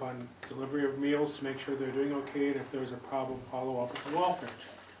homebound upon delivery of meals to make sure they're doing okay, and if there's a problem, follow up with a welfare check.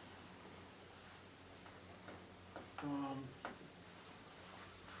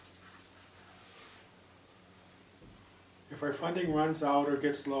 If our funding runs out or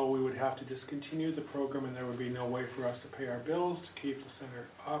gets low, we would have to discontinue the program and there would be no way for us to pay our bills to keep the center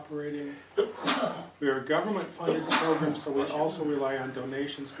operating. We are a government-funded program, so we also rely on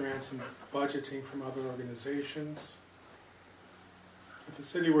donations, grants, and budgeting from other organizations. If the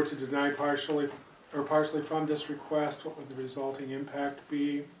city were to deny partially fund this request, what would the resulting impact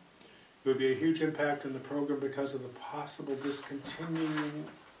be? It would be a huge impact on the program because of the possible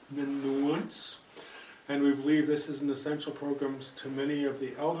discontinuance. And we believe this is an essential program to many of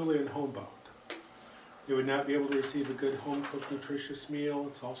the elderly and homebound. They would not be able to receive a good home-cooked, nutritious meal.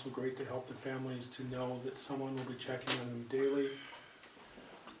 It's also great to help the families to know that someone will be checking on them daily.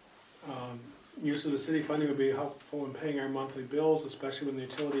 Use of the city funding would be helpful in paying our monthly bills, especially when the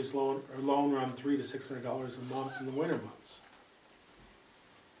utilities loan run $300 to $600 a month in the winter months.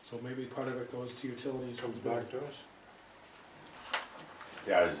 So maybe part of it goes to utilities. Comes back to us.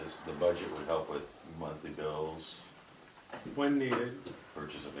 Yeah, it's just, the budget would help with monthly bills, When needed.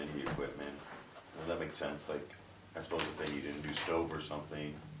 purchase of any equipment. Does that make sense? Like, I suppose if they needed a new stove or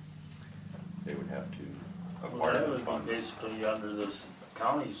something, they would have to, a Well, part that of the would funds. be basically under the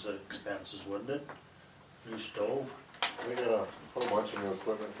county's expenses, wouldn't it? New stove, We got a whole bunch of new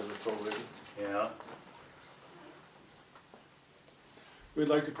equipment because it's overrated. yeah. We'd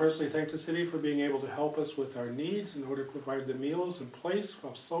like to personally thank the city for being able to help us with our needs in order to provide the meals in place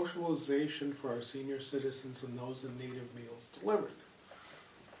for socialization for our senior citizens and those in need of meals delivered.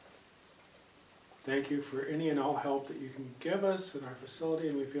 Thank you for any and all help that you can give us in our facility,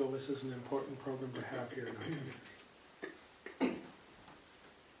 and we feel this is an important program to have here in our community.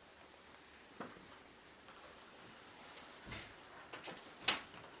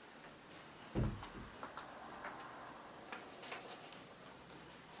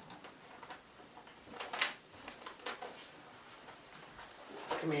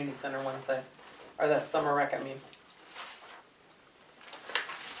 It's community center one say, or the summer rec, I mean.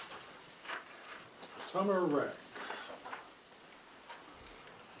 Summer rec.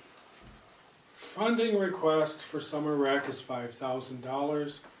 Funding request for summer rec is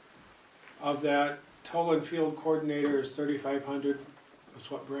 $5,000. Of that, total and field coordinator is $3,500.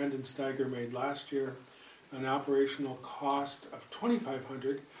 That's what Brandon Steiger made last year. An operational cost of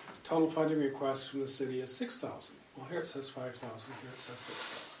 $2,500. Total funding request from the city is $6,000. Well, here it says $5,000. Here it says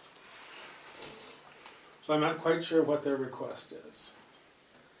 $6,000. So I'm not quite sure what their request is.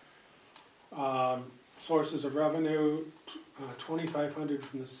 Sources of revenue, $2,500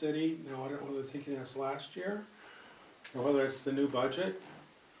 from the city. Now, I don't know whether they're thinking that's last year or whether it's the new budget.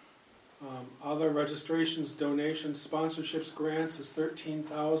 Other registrations, donations, sponsorships, grants is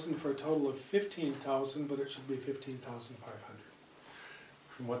 $13,000 for a total of $15,000, but it should be $15,500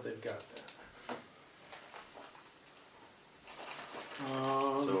 from what they've got there.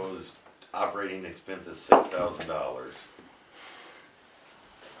 So it was operating expense is $6,000.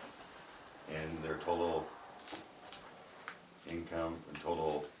 And their total income and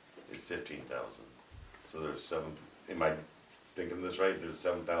total is $15,000. So there's am I thinking this right? There's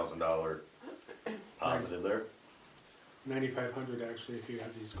 $7,000 positive there? $9,500 actually, if you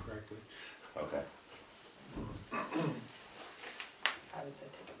have these correctly. Okay. I would say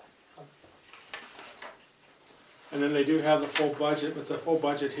take it back. And then they do have the full budget, but the full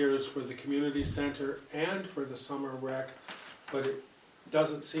budget here is for the community center and for the summer rec, but it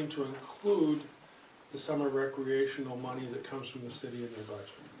doesn't seem to include the summer recreational money that comes from the city in their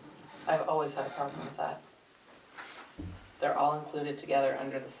budget. I've always had a problem with that. They're all included together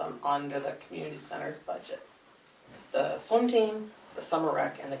under the community center's budget. the swim team, the summer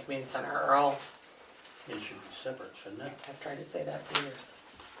rec, and the community center are all, It should be separate, shouldn't it? I've tried to say that for years.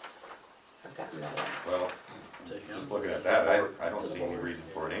 I've gotten nowhere. Well, To him? just looking at that, I don't see any reason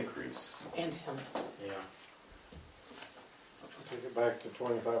for an increase. And him. Yeah. Take it back to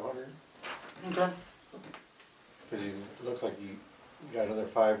 2,500, Okay. because it looks like you got another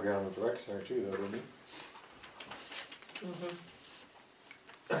 $5,000 with the rec center too, though, didn't you?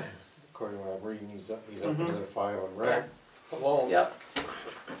 Mm-hmm. According to what I'm reading, he's up Mhm. another 5 on rec alone. Yep.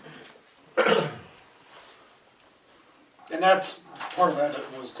 And that's, part of that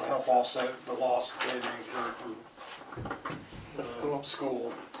was to help offset the loss they incurred from The school.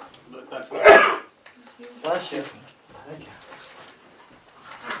 School, but that's not. Bless you.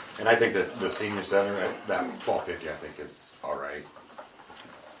 And I think that the senior center, that 1250, I think is all right.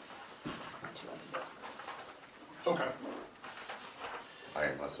 Okay.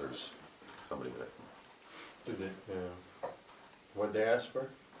 Unless there's somebody that, Did they, yeah. What'd they ask for?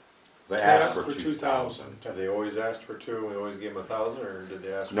 they They asked asked for for 2,000. Have they always asked for 2 and we always gave them 1,000, or did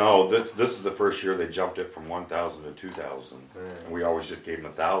they ask for? No, this is the first year they jumped it from 1,000 to 2,000. Right. And we always just gave them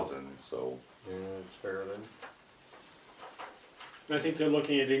 1,000, so. Yeah, it's fair then. I think they're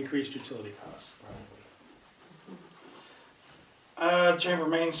looking at increased utility costs, probably. Chamber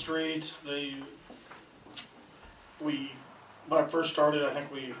Main Street, when I first started, I think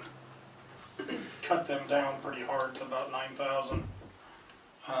we cut them down pretty hard to about 9,000.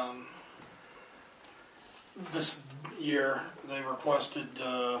 This year, they requested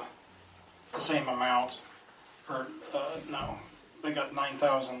the same amount, or no, they got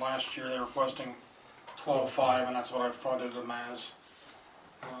 9,000 last year. They're requesting 12,500, and that's what I funded them as.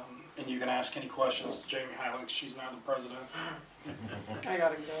 And you can ask any questions to Jamie Highland, 'cause she's now the president. I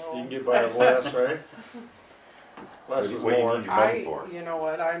gotta You go. can get by with less, right? Less is What do you more. need your money for? You know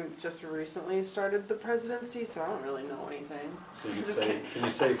what, I'm just recently started the presidency, so I don't really know anything. So you Just can you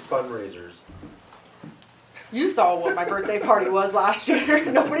say fundraisers? You saw what my birthday party was last year.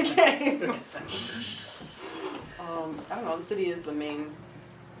 Nobody came. I don't know. The city is the main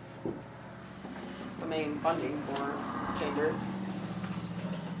funding for chamber.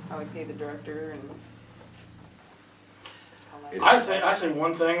 How we pay the director and. all that. I say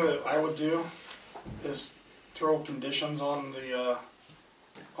one thing that I would do is throw conditions on the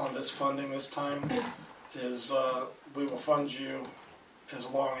on this funding this time. Is we will fund you as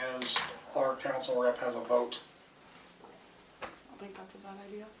long as our council rep has a vote. I don't think that's a bad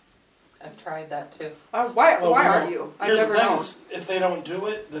idea. I've tried that too. Why Well, are you? I've Here's never the thing: known. is if they don't do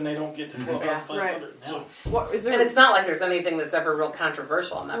it, then they don't get the Mhm. 12,500. Yeah, So What is there? And it's not like there's anything that's ever real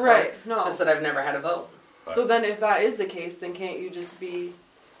controversial on that part. Right, no. It's just that I've never had a vote. So then, if that is the case, then can't you just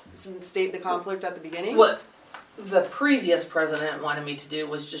state the conflict at the beginning? What the previous president wanted me to do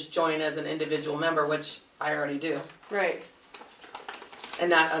was just join as an individual member, which I already do, Right. and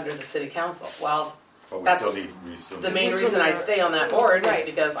not under the city council. Well, But That's we still the need. main We're still reason I gonna- stay on that board Right. is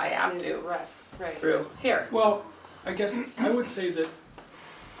because I have to Right. Right. through here. Well, I guess I would say that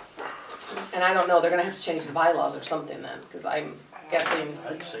And I don't know, they're gonna have to change the bylaws or something then, because I'm guessing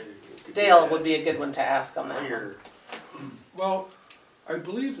I'd say you could do Dale that. would be a good one to ask on that one. Here, Well, I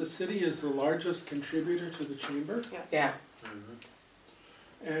believe the city is the largest contributor to the chamber, Yeah,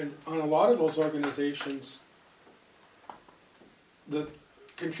 and on a lot of those organizations, the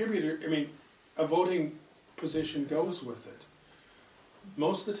contributor, a voting position goes with it.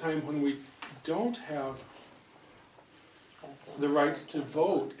 Most of the time when we don't have the right to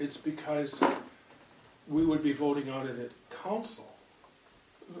vote, it's because we would be voting on it at council.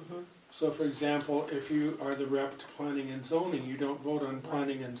 So for example, if you are the rep to planning and zoning, you don't vote on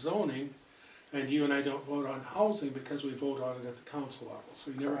planning and zoning, and you and I don't vote on housing because we vote on it at the council level.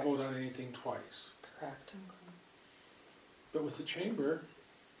 So you never Correct. vote on anything twice. correct. But with the chamber,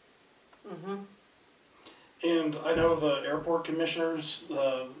 Mm-hmm. And I know the airport commissioners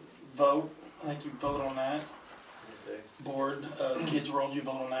vote. I think you vote on that okay. board. Kids World, you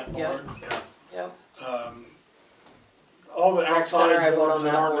vote on that Yep. board. Yep. All the Rec Center, I outside vote boards on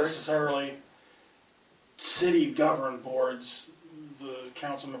that that aren't board. necessarily city-governed boards, the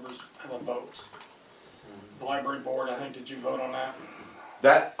council members have a vote. The library board, I think, did you vote on that?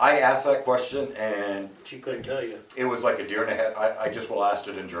 That, I asked that question and She couldn't tell you. it was like a deer in the head. I just well asked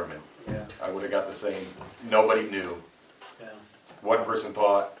it in German. Yeah, I would have got the same. Nobody knew. yeah. One person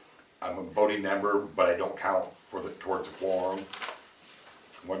thought, I'm a voting member, but I don't count towards a quorum.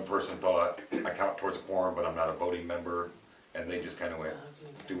 One person thought, I count towards a quorum, but I'm not a voting member. And they just kind of went,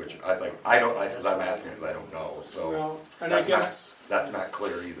 do what you, I was like, I says, I'm asking because I don't know. So well, and I guess that's not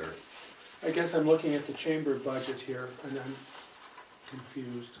clear either. I'm looking at the chamber budget here, and I'm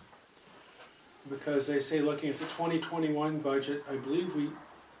confused. because they say, looking at the 2021 budget, I believe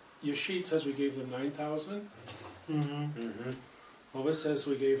your sheet says we gave them 9,000. Well, this says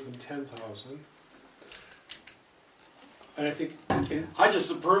we gave them 10,000. And I think, I just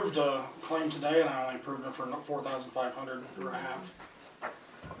approved a claim today, and I only approved it for 4,500 or a half.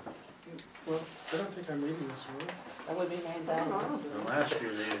 well, I don't think I'm reading this wrong. That would be 9,000. And last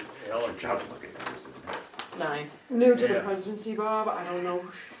year they Our job to look at numbers, isn't it? 9. New to the Yeah. presidency, Bob. I don't know.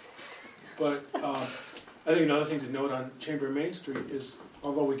 But I think another thing to note on Chamber of Main Street is,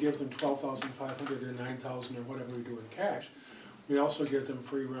 although we give them 12,500 or 9,000 or whatever we do in cash, we also give them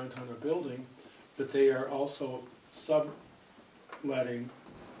free rent on a building, but they are also subletting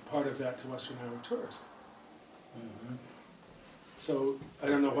part of that to Western Iowa Tourism. So I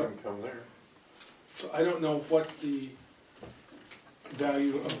don't know what. Income there. So I don't know what the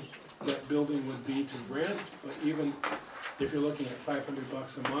value of that building would be to rent, but even if you're looking at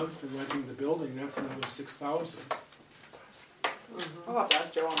 $500 a month for renting the building, that's another 6,000. I'll have to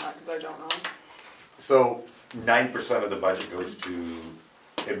ask Joe on that because I don't know. So 9% of the budget goes to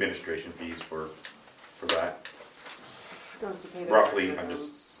administration fees for that. Goes to pay the Roughly, director I'm just-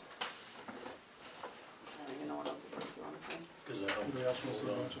 goes- I don't even know what else it goes to, honestly. because I Anybody else want to say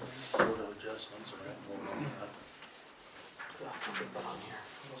don't about it? Board of Adjustments or anything like that. That's not good on here.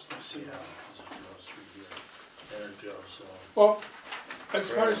 Let's see. Yeah, because it goes through here. There it goes, so. Well, as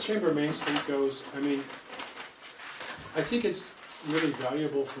far as Chamber of Main Street goes, I mean, I think it's really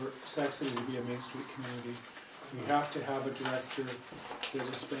valuable for Sac City to be a Main Street community. We have to have a director that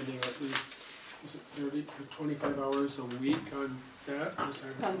is spending at least, is it 30 to 25 hours a week on that?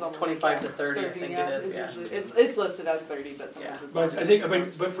 Depends on the 25 week. to 30, I think it is, yeah. Usually, it's listed as 30, but sometimes Yeah. it's But not. I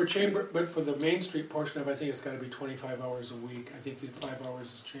think, but for Chamber, but for the Main Street portion of it, I think it's gotta be 25 hours a week. I think the 5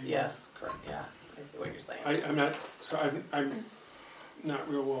 hours is Chamber. Yes, correct, yeah. I see what you're saying. I'm not, so I'm not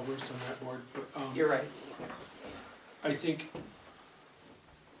real well versed on that board, but, You're right. I think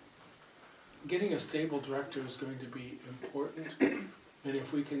getting a stable director is going to be important, and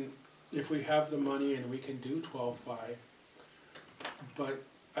if we have the money and we can do 12/5, but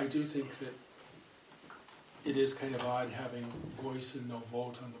I do think that it is kind of odd having voice and no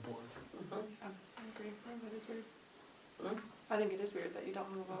vote on the board. I agree. That is weird. Hmm? I think it is weird that you don't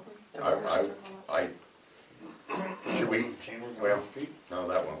have a vote. I should we, Chamber of well, Commerce. no,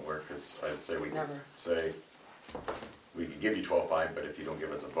 that won't work, because I'd say we could Never. say, we could give you 12/5, but if you don't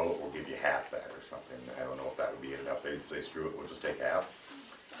give us a vote, we'll give you half that or something. I don't know if that would be enough. They'd say, screw it, we'll just take half.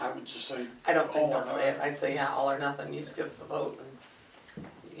 I would just say. I don't think all or they'll say it. nothing. I'd say, yeah, all or nothing. You just give us the vote and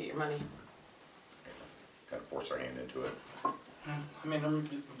you get your money. Kind of force our hand into it. I mean,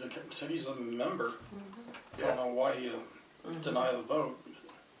 the city's a member. Yeah. Don't know why you deny the vote.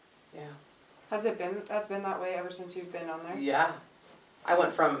 Yeah. Has it been? That's been that way ever since you've been on there. Yeah. I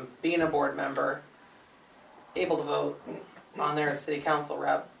went from being a board member, able to vote, on there as city council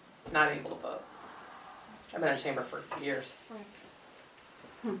rep, not able to vote. I've been in chamber for years. Right.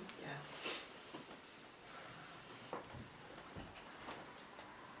 Yeah.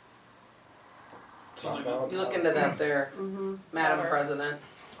 So You look into that there, Madam Never. President.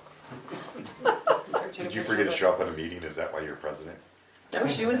 Did you forget to show up at a meeting? Is that why you're president? No,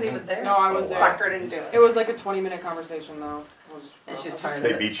 she was even there. No, I was She there. Suckered into It it. was like a 20-minute conversation though. I was And she's real tired of They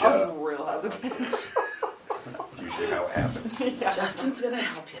it. beat you I was up. real hesitant. That's usually how it happens. Yeah. Justin's gonna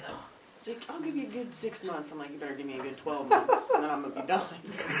help you though. She's like, I'll give you a good 6 months. I'm like, you better give me a good 12 months, and then I'm gonna be done.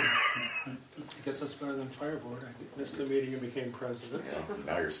 I guess that's better than fire board. I missed the meeting and became president.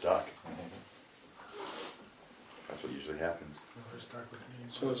 Now you're stuck. That's what usually happens. We're stuck with me.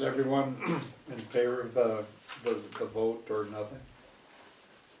 So is everyone in favor of the vote or nothing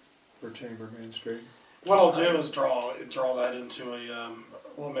for Chamber Main Street? what I'll do is draw that into a.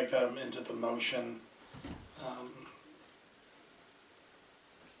 We'll make that into the motion.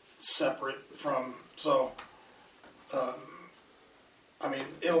 Separate from I mean,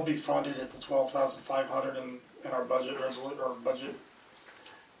 it'll be funded at the 12,500 in our budget budget,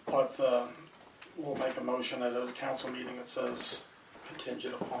 but we'll make a motion at a council meeting that says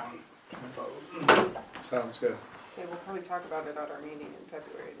contingent upon vote. Sounds good. So we'll probably talk about it at our meeting in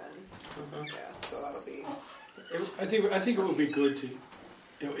February then. Yeah, so that'll be. I think it would be good to,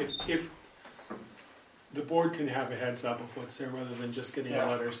 if the board can have a heads up of what's there rather than just getting a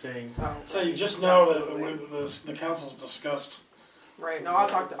letter saying, So you just know that the council's discussed Right. No,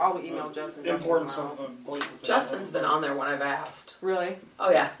 I'll email Justin. the importance tomorrow. of the belief that Justin's been on there when I've asked. Really?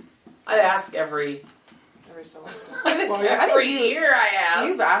 Oh yeah. I ask every So often. every year I ask.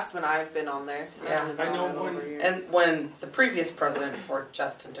 You've asked when I've been on there. Yeah. It's I on know it when- over a year. And when the previous president before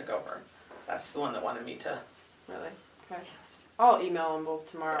Justin took over, that's the one that wanted me to. Really? Okay. I'll email them both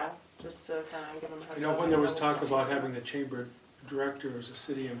tomorrow. just to kind of give them a heads You know, up. when there was talk about having the chamber director as a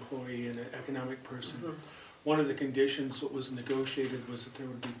city employee and an economic person, one of the conditions that was negotiated was that there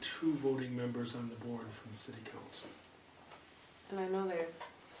would be 2 voting members on the board from the city council. And I know they've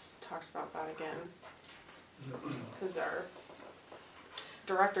talked about that again. Because our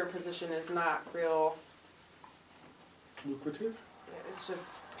director position is not real, Lucrative? it's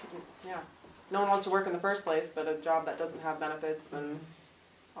just, yeah. No one wants to work in the first place, but a job that doesn't have benefits and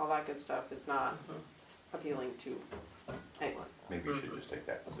all that good stuff, it's not appealing to anyone. Maybe you should just take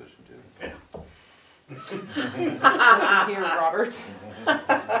that position too. Yeah. Listen here, Robert.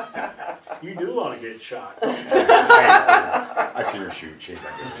 You do wanna get shot. I see her shoot, she's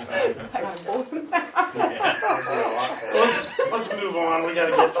not good. I got a bullet. Let's move on. We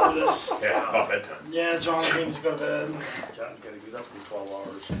gotta get through this. Yeah, it's about bedtime. Yeah, John needs to go to bed. John's gotta get up in 12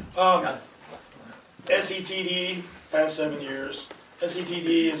 hours. SETD, past 7 years.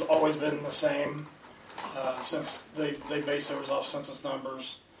 SETD has always been the same since they base theirs off census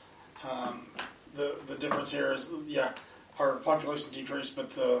numbers. The difference here is, our population decreased, but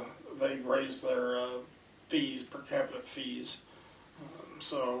they raised their fees, per capita fees.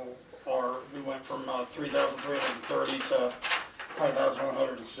 So we went from 3,330 to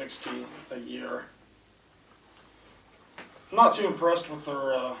 5,160 a year. I'm not too impressed with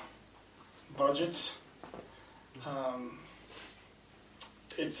their budgets.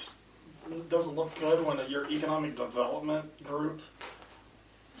 It doesn't look good when your economic development group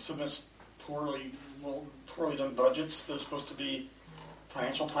submits poorly done budgets. They're supposed to be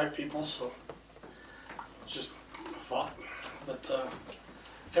financial type people, so just a thought. But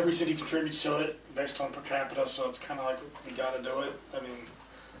every city contributes to it based on per capita, so it's kind of like we got to do it. I mean,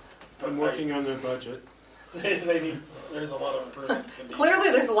 I'm working on their budget. they need. There's a lot of improvement to be. Clearly,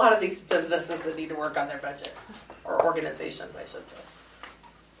 there's a lot of these businesses that need to work on their budget, or organizations, I should say.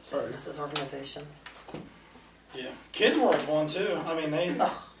 Businesses, organizations. Yeah, Kids World one too. I mean,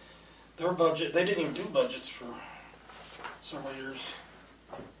 their budget. They didn't even do budgets for several years.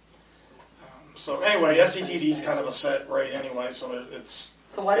 So anyway, SETD is kind of a set rate anyway. So it's.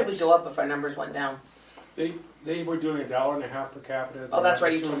 So why did we go up if our numbers went down? They were doing $1.50 per capita. Oh, that's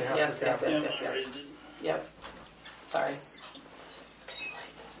right. You Two and told a me. half Yes, per yes, capita. yes, yes, yes. Yep. Sorry.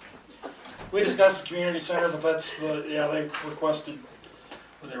 We discussed the community center, but that's they requested.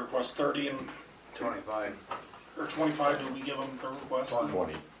 They request 30 and 25. or 25. Did we give them the request?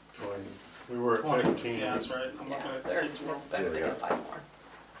 20. We were at 20. 15. Yeah, that's right. I'm Yeah, looking at they're, Kids World. it's better to get 5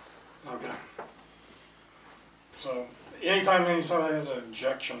 more. Okay. So anytime somebody has an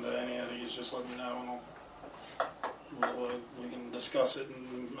objection to any of these, just let me know, and we can discuss it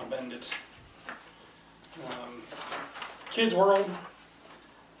and amend it. Kids World.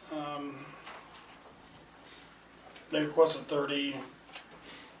 They requested 30.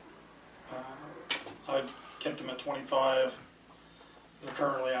 I kept them at 25. They're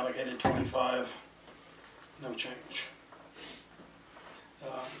currently allocated 25. No change.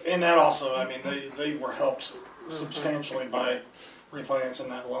 And that also, I mean, they were helped substantially by refinancing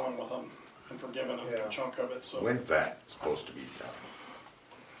that loan with them and forgiving a chunk of it. So When's that supposed to be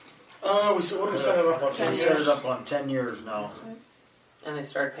done? we set it up on 10 We set years. it up on 10 years now. And they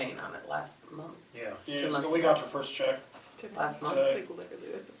started paying on it last month. Yeah. Yeah, 2 so months we ago. got your first check. Last month. I Today. think literally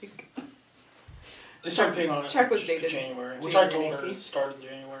this week. They started paying on it Check was in dated January, which I told her January it started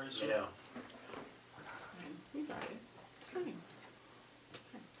January. So. Yeah. That's fine. We got it. It's fine.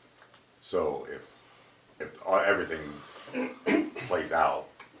 So if everything plays out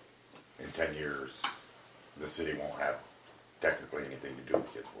in 10 years, the city won't have technically anything to do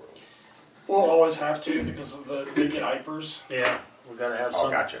with Kids World. We'll always have to because of they get IPers. Yeah. We gotta have Oh,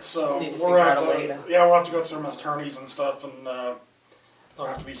 some. gotcha. So We need to we'll figure have out a to, way to- we'll have to go through them as attorneys and stuff, and there'll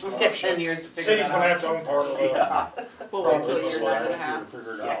have to be some We'll get ownership. 10 years to figure City's that gonna out. have to own part of it. We'll wait till Probably you're most 9.5.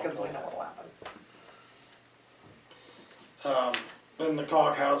 Figure it Yeah, out. because we know what'll happen. Then the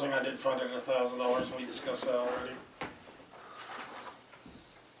COG housing, I did fund it at $1,000, and we discussed that already.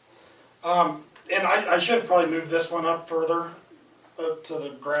 And I should have probably moved this one up further to the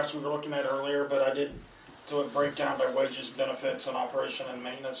graphs we were looking at earlier, but I did do a breakdown by wages, benefits, and operation and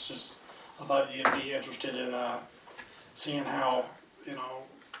maintenance. Just I thought you'd be interested in seeing how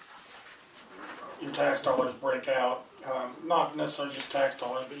your tax dollars break out. Not necessarily just tax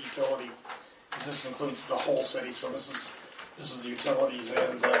dollars, but utility. Because this includes the whole city, so this is the utilities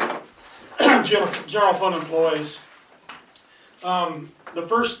and general fund employees. The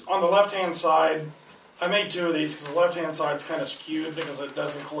first, on the left-hand side, I made 2 of these because the left-hand side's kind of skewed because it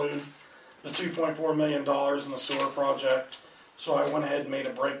does include the $2.4 million in the sewer project. So I went ahead and made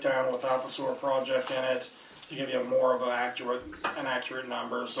a breakdown without the sewer project in it to give you more of an accurate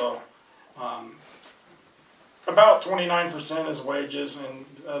number. So About 29% is wages and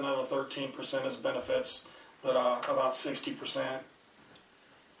another 13% is benefits, but about 60%,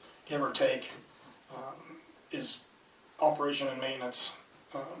 give or take, is operation and maintenance.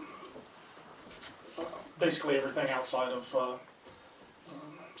 Basically everything outside of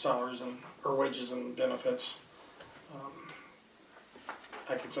salaries or wages and benefits,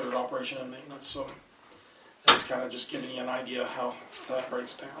 I consider it operation and maintenance. So that's kind of just giving you an idea how that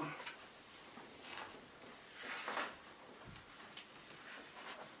breaks down.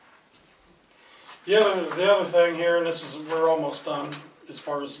 The other thing here, and we're almost done as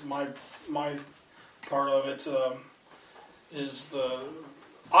far as my part of it, is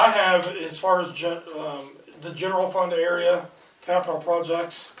I have, as far as the general fund area capital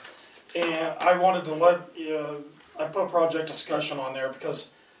projects, and I wanted to I put project discussion on there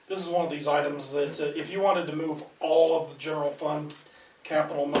because this is one of these items that if you wanted to move all of the general fund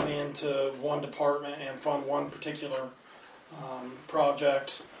capital money into one department and fund one particular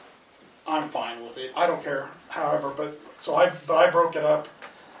project, I'm fine with it. I don't care, however, but I broke it up.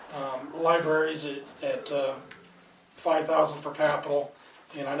 Libraries at $5,000 for capital,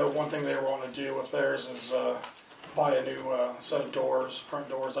 and I know one thing they were wanting to do with theirs is buy a new set of doors, front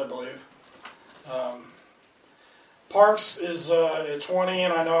doors, I believe. Parks is at 20,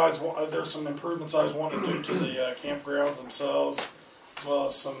 and I know there's some improvements I was wanting to do to the campgrounds themselves, as well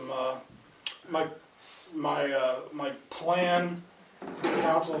as some my plan. The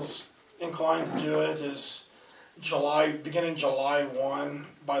council's inclined to do it is beginning July 1.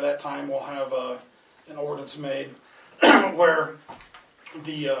 By that time, we'll have an ordinance made where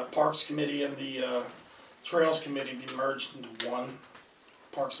the Parks Committee and the Trails Committee be merged into one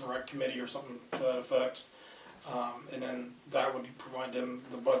Parks and Rec Committee or something to that effect. And then that would provide them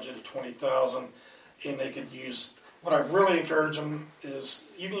the budget of $20,000, and they could use. What I really encourage them is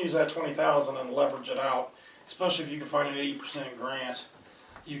you can use that $20,000 and leverage it out, especially if you can find an 80% grant.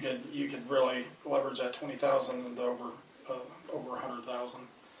 You could really leverage that $20,000 into over $100,000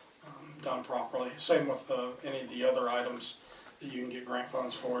 done properly. Same with any of the other items that you can get grant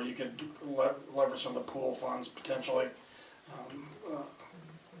funds for. You could leverage some of the pool funds potentially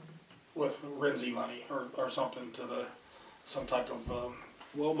with RINSI money or something to some type of.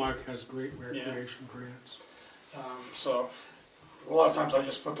 Wellmark has great recreation grants. So a lot of times I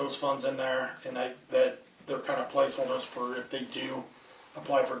just put those funds in there, and that they're kind of placeholders for if they do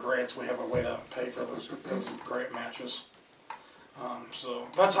apply for grants, we have a way to pay for those grant matches. So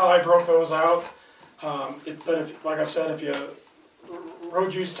that's how I broke those out. But if, like I said, if you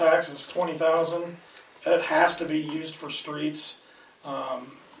road use tax is $20,000, it has to be used for streets.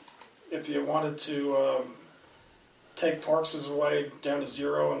 If you wanted to take parks away down to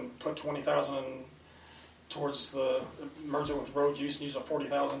zero and put $20,000 in towards merge it with road use and use a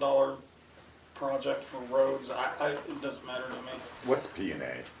 $40,000 project for roads, it doesn't matter to me. What's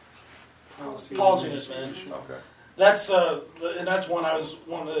P&A? Policy and administration. Okay. That's one I was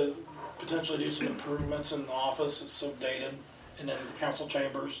wanting to potentially do some improvements in the office. It's so dated, and then the council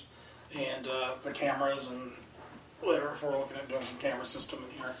chambers and the cameras and whatever. If we're looking at doing some camera system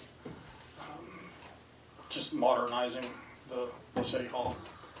in here, just modernizing the city hall.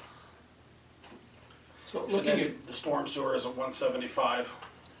 So And looking then at the storm sewer is at 175.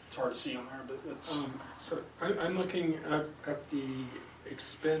 It's hard to see on there, but it's so I'm looking at the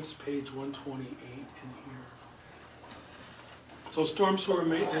expense page 128 in here. So storm sewer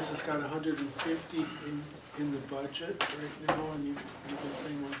maintenance has got 150 in the budget right now, and you've been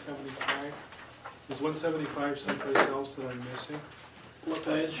saying 175. Is 175 someplace else that I'm missing? what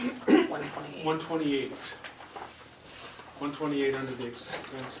page? 128. 128. 128 under the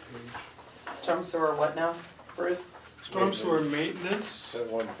expense page. Storm sewer what now, Bruce? Storm sewer maintenance, It's at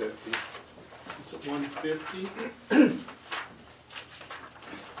 150. it's at 150.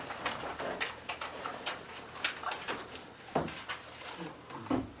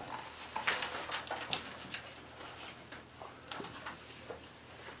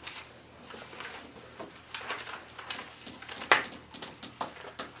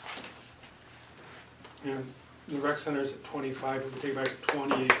 And the rec center is at 25, if we take it back to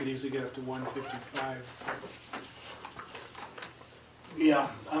 20, you could easily get up to 155. Yeah,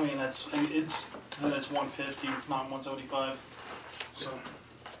 I mean it's 150. It's not 175. So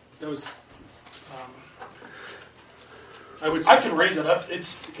That was, I can raise it up.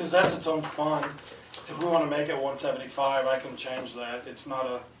 It's because that's its own fund. If we want to make it 175, I can change that. It's not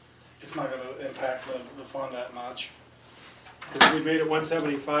going to impact the fund that much. if we made it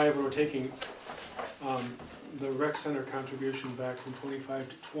 175, and we're taking the rec center contribution back from 25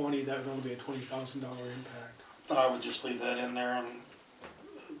 to 20, that would only be a $20,000 impact. But I would just leave that in there and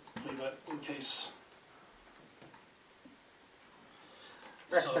leave that in case.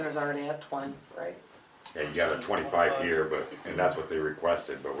 Rec So- center's already at 20, right? Yeah, you got a 25 here, and that's what they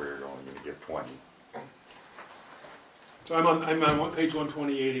requested, but we're only gonna give 20. So I'm on page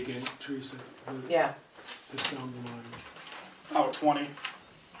 128 again, Teresa. Yeah. Just down the line. Oh, 20.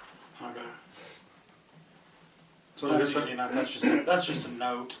 Okay. So That's there's easy enough. That's just a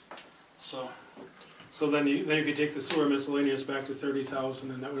note. So, then you could take the sewer miscellaneous back to 30,000,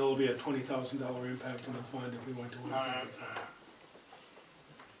 and that would only be a $20,000 impact on the fund if we went to 175.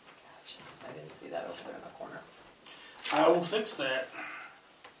 I didn't see that over there in the corner. I will fix that.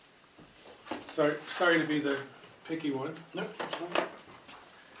 Sorry to be the picky one, Nope.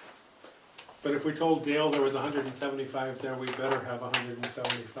 but if we told Dale there was 175 there, we better have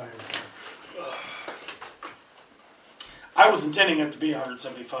 175 there. I was intending it to be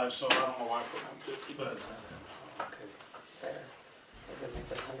 175, so I don't know why I put 150, but Okay, there. I was gonna make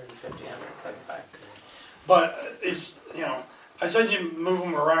this 150, 175. it's, I said you move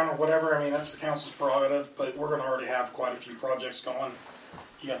them around or whatever. I mean, that's the council's prerogative, but we're going to already have quite a few projects going.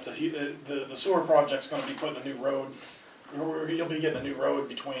 You got the sewer project's going to be putting a new road. You'll be getting a new road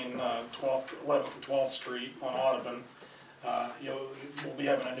between 11th and 12th Street on Audubon. We'll be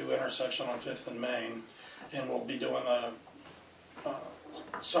having a new intersection on 5th and Main, and we'll be doing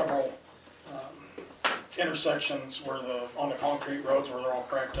several intersections on the concrete roads where they're all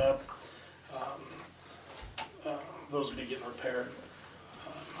cracked up. Those will be getting repaired.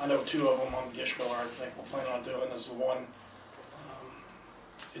 I know 2 of them on Gishwiller, I think we're planning on doing is the one.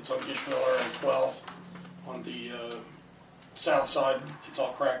 It's on Gishwiller and 12th. On the south side, it's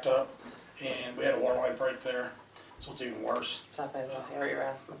all cracked up, and we had a water line break there, so it's even worse. It's up by the Harry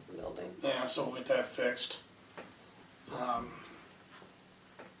Rasmussen building. Yeah, so we'll get that fixed.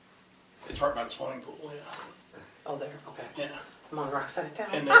 It's right by the swimming pool, yeah. Oh, there, okay. Yeah. I'm on the wrong side of town.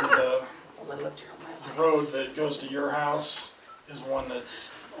 And then the I lived here all my life. road that goes to your house is one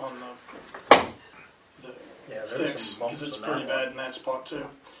that's on the Yeah, there's fix, some bumps because it's in pretty that one. bad in that spot too,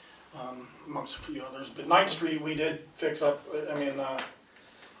 amongst a few others. But 9th Street, we did fix up,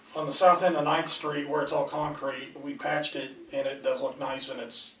 on the south end of 9th Street where it's all concrete, we patched it, and it does look nice, and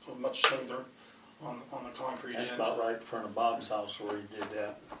it's much smoother on the concrete That's end. about right in front of Bob's house where he did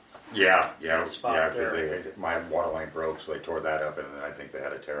that. Yeah, Spot because there. my water line broke, so they tore that up, and then I think they had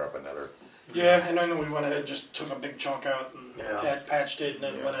to tear up another. Yeah, and then we went ahead and just took a big chunk out and Yeah. patched it, and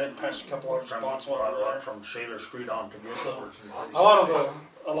then went ahead and patched a couple other spots while we were there. From Shaler Street on to Gishwiller. A lot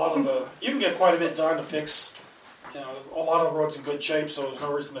of the, you can get quite a bit done to fix. A lot of the roads in good shape, so there's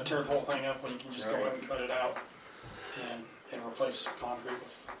no reason to tear the whole thing up when you can just go ahead and cut it out and replace concrete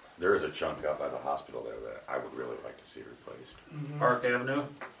with. There is a chunk up by the hospital there that I would really like to see replaced. Park Avenue?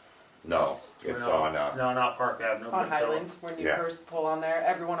 No, it's No, on. No, not Park Avenue. On but Highland, when you Yeah. first pull on there,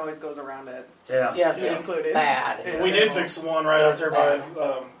 everyone always goes around it. Yeah. Yes, Yeah. it's Included. bad. Yeah. We did fix the one right out there by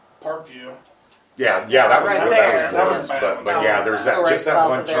Parkview. Yeah, that was Right good. there. That was That bad. was but yeah, there's that Oh, right just that south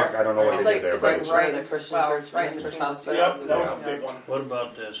one of there. chunk. I don't know what It's they like- did there, it's but like it's Where the Christian Well, church right minister between south the Yep, two. that was a Yeah. big one. What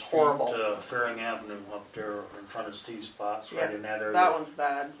about the street Horrible. Fairing Avenue up there in front of Steve's spots, right Yeah, in that area? That one's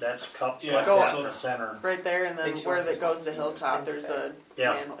bad. That's cupped Yeah, like go that up. in the center. Right there, and then Big where Short that is goes to not Hilltop, interesting there's there.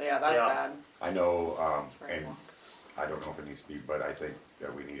 a Yeah. manhole. Yeah, that's Yeah. bad. I know, Right. and I don't know if it needs to be, but I think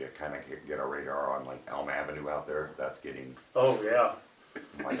that we need to kind of get our radar on like Elm Avenue out there. That's getting. Oh, yeah.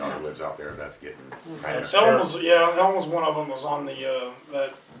 My daughter lives out there. That's getting kind of. That's Elm was one of them. Was on the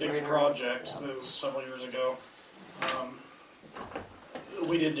that big Radar. project that was several years ago.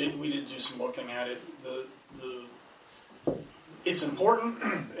 We did do some looking at it. It's important,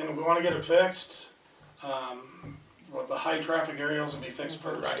 and we want to get it fixed. But the high traffic areas will be fixed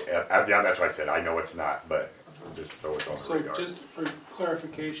first. Right. Yeah, that's why I said I know it's not, but just so it's on the So radar. just for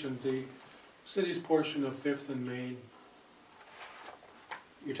clarification, the city's portion of 5th and Main,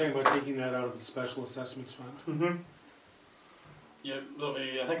 you're talking about taking that out of the special assessments fund? Mm-hmm. Yeah, there'll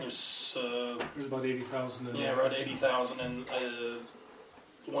be. I think there's. There's about 80,000 in there. Around 80,000, and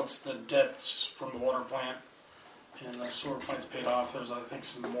once the debts from the water plant and the sewer plant's paid off, there's I think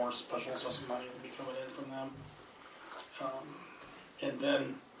some more special assessment money will be coming in from them. And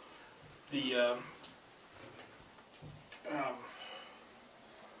then the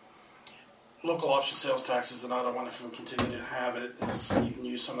local option sales tax is another one. If we continue to have it, is you can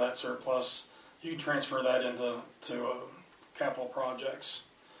use some of that surplus. You can transfer that into capital projects,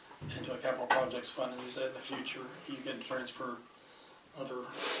 into a capital projects fund, and use that in the future. You can transfer other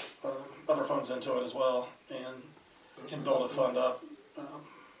funds into it as well, and build a fund up.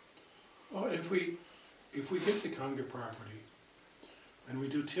 Well, if we get the Conga property and we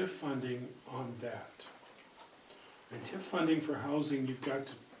do TIF funding on that, and TIF funding for housing, you've got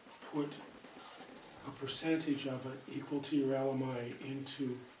to put a percentage of it equal to your LMI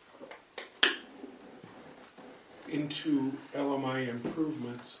into LMI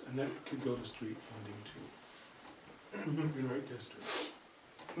improvements, and that could go to street funding too. In right district.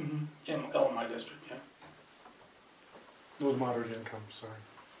 In LMI district, yeah. Those moderate income, sorry.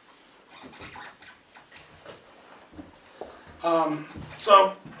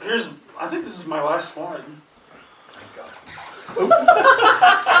 So I think this is my last slide.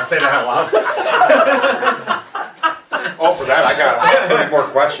 I say that out loud. Oh, for that, I got 3 more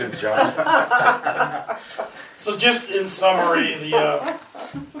questions, John. So just in summary, That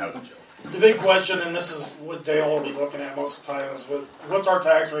was a joke. the big question, and this is what Dale will be looking at most of the time, is what's our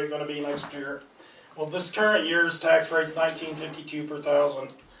tax rate going to be next year? Well, this current year's tax rate is $19.52 per thousand.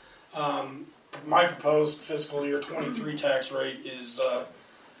 My proposed fiscal year 23 tax rate is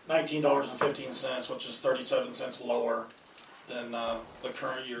 $19.15, which is 37 cents lower than the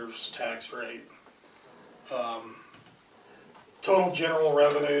current year's tax rate. Total general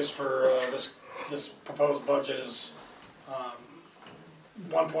revenues for this proposed budget is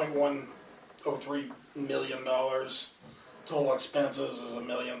 $1.103 million. Total expenses is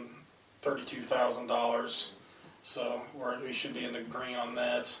 $1,032,000. So we should be in the green on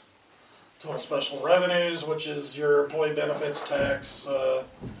that. Total special revenues, which is your employee benefits tax,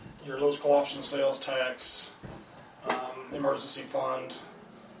 your local option sales tax, emergency fund,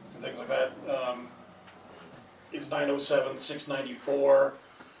 and things like that, is $907,694.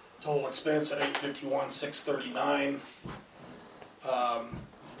 Total expense at $851,639.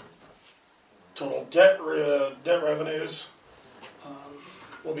 Total debt revenues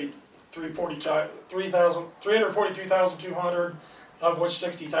will be $342,200, of which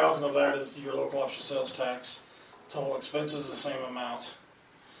 $60,000 of that is your local option sales tax. Total expenses the same amount.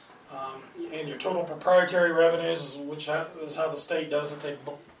 And your total proprietary revenues, which is how the state does it, they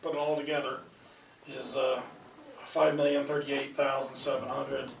put it all together, is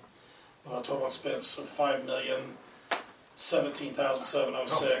 $5,038,700 with a total expense of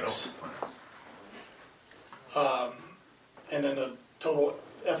 $5,017,706. And then the total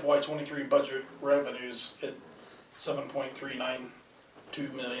FY23 budget revenues at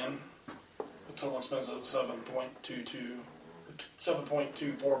 $7.392 million. The total expenses of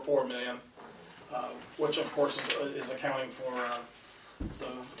 $7.244 million, which of course is accounting for the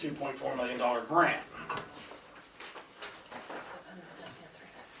 $2.4 million grant.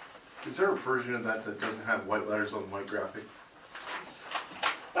 Is there a version of that doesn't have white letters on white graphic?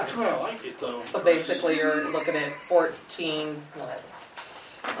 That's why I like it, though. So basically, you're looking at 14. What?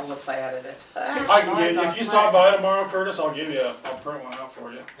 Oh, whoops! I added it. I can get, if you stop by tomorrow, Curtis, I'll print one out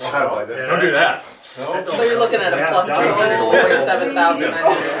for you. Don't do that. No. So you're looking at a plus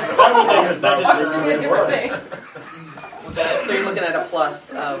 $347,900. So you're looking at a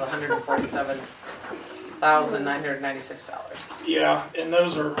plus of $147,996. Yeah, and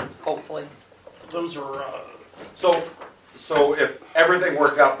those are Hopefully. So if everything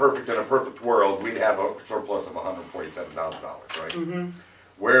works out perfect in a perfect world, we'd have a surplus of $147,000, right? Mm-hmm.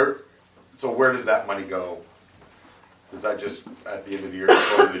 Where does that money go? Does that just, at the end of the year,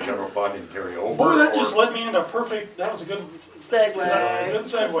 go to the general fund and carry over? Boy, that just led me into perfect. That was a good Segue. Good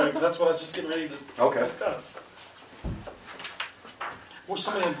segue, because that's what I was just getting ready to discuss. Wish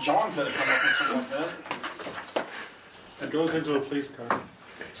somebody like John could have come up with something like that. It goes into a police car.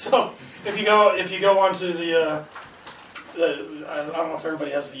 So if you go onto the I don't know if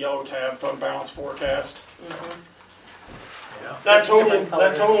everybody has the yellow tab, fund balance forecast. Mm-hmm. Yeah. That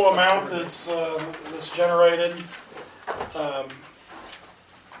total amount that's generated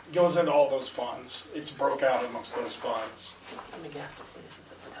goes into all those funds. It's broke out amongst those funds. Let me guess, the police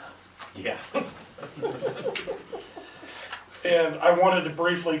is at the top. Yeah. And I wanted to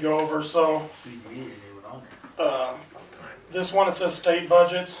briefly go over, this one, it says state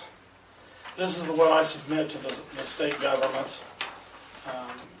budgets. This is the one I submit to the state government.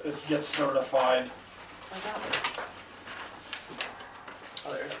 It gets certified. Where's that one?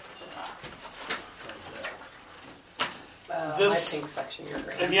 Oh, there it is. This, my pink section, you're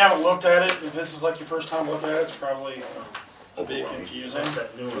green. if you haven't looked at it, if this is like your first time looking at it, it's probably a bit confusing.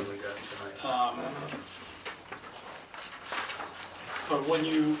 That new one we got tonight. But when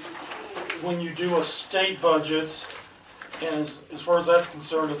you do a state budget, and as far as that's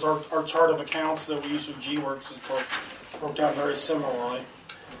concerned, it's our chart of accounts that we use with G-Works is broke down very similarly.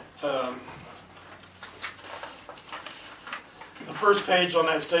 The first page on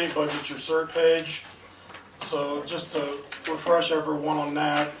that state budget is your CERT page. So just to refresh everyone on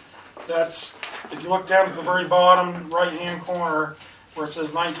that, that's, if you look down at the very bottom right-hand corner where it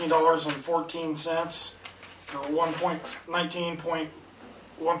says $19.14, or 19.14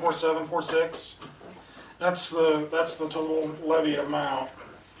 14746. That's the total levied amount.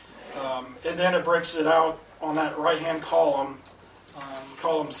 And then it breaks it out on that right-hand column,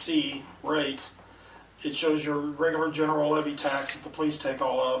 column C, rate. It shows your regular general levy tax that the police take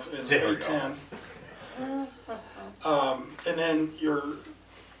all of is There we go. $810. And then your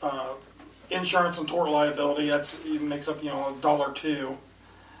insurance and tort liability, it makes up $1.02.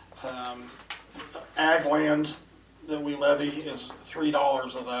 Ag land that we levy is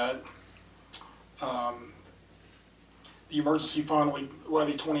 $3 of that. The emergency fund, we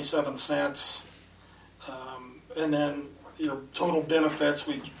levy 27 cents. And then your total benefits,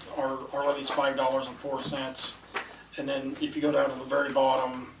 our levy's $5.04. And then if you go down to the very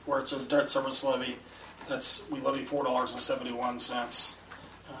bottom where it says debt service levy, we levy $4.71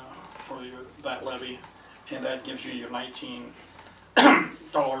 for that levy, and that gives you your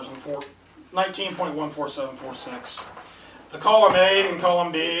 $19.14746. The column A and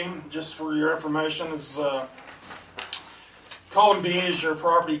column B, just for your information, is column B is your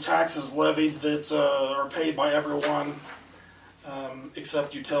property taxes levied that are paid by everyone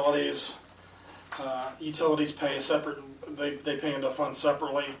except utilities. Utilities pay a separate; they pay into a fund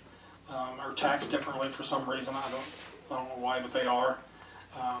separately or taxed differently for some reason. I don't know why, but they are.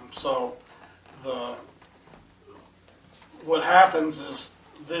 So what happens is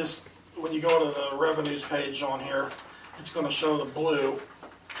this: when you go to the revenues page on here, it's going to show the blue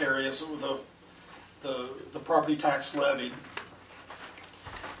areas with the property tax levied,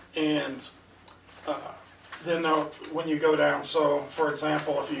 and then when you go down. So, for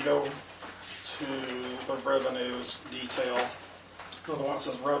example, if you go to the revenues detail, the one that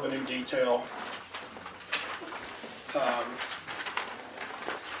says revenue detail,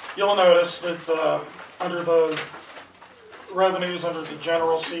 you'll notice that under the revenues, under the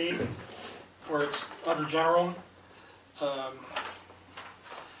general C, where it's under general,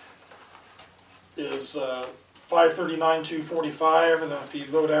 is $539,245, and then if you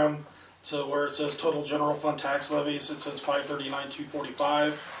go down to where it says total general fund tax levies, it says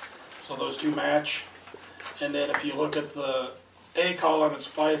 $539,245. So those two match. And then if you look at the A column, it's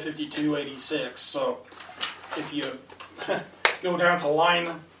 $552,86. So if you go down to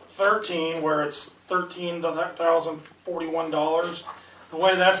line 13, where it's $13,041, the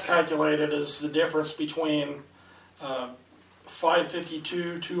way that's calculated is the difference between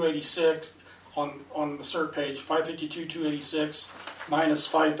 $552,286 on the cert page, $552,286 minus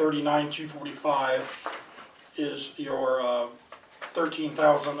 $539,245 is your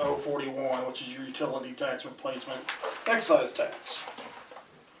 $13,041, which is your utility tax replacement excise tax.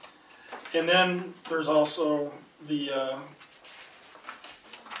 And then there's also the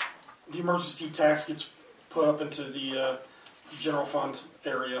emergency tax gets put up into the general fund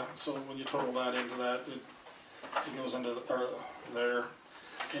area. So when you total that into that, it goes into there.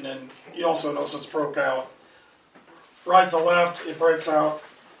 And then you also notice it's broke out. Right to left, it breaks out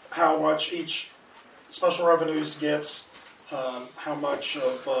how much each special revenues gets, how much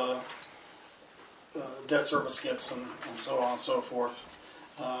of debt service gets, and so on and so forth.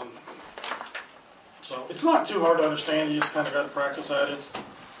 So it's not too hard to understand. You just kind of got to practice at it.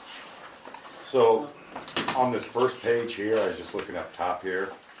 So on this first page here, I was just looking up top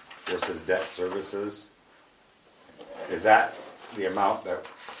here, where it says debt services. Is that the amount that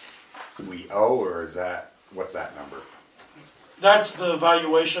we owe, or what's that number? That's the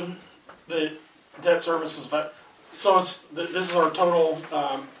valuation. The debt services. So this is our total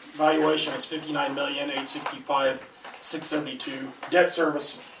valuation. It's $59,865,672. Debt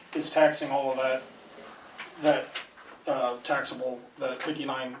service is taxing all of that taxable, that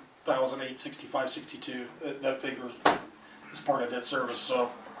 $59,865.62. That figure is part of debt service. So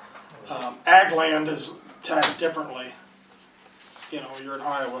ag land is taxed differently. You're in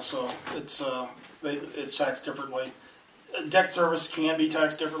Iowa, so it's taxed differently. Debt service can be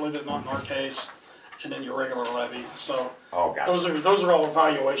taxed differently, but not in our case. And then your regular levy. So gotcha. those are all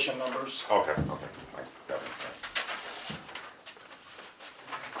valuation numbers. Okay. That makes sense.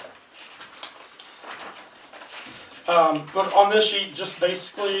 But on this sheet, just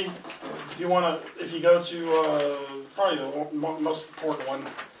basically, if you go to probably the most important one,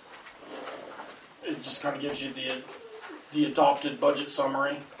 it just kind of gives you the adopted budget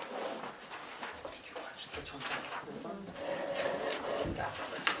summary.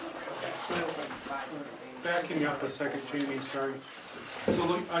 Backing up a second, Jamie, sorry. So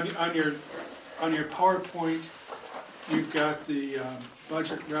look, on your PowerPoint, you've got the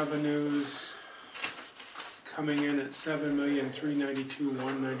budget revenues coming in at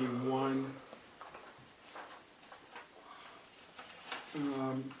 $7,392,191.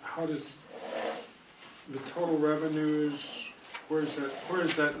 How does the total revenues Where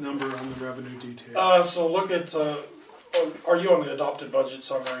is that number on the revenue detail? So look at, are you on the adopted budget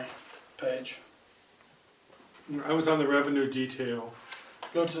summary page? I was on the revenue detail.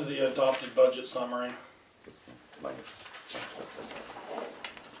 Go to the adopted budget summary.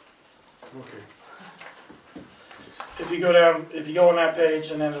 Okay. If you go down, if you go on that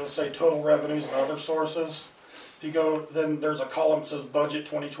page and then it'll say total revenues and other sources. If you go, then there's a column that says budget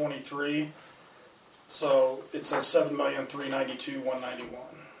 2023. So it says 7,392,191.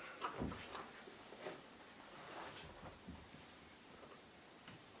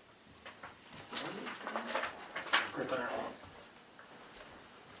 Right there.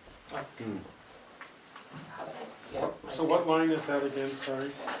 Yep, I So see. what line is that again,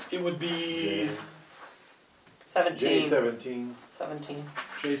 sorry? It would be 17. J17. 17.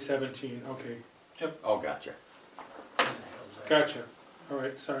 J17, okay. Oh, gotcha. Gotcha. All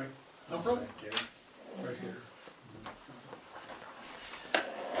right, sorry. no problem. Right here.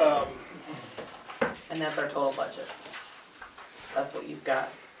 And that's our total budget. That's what you've got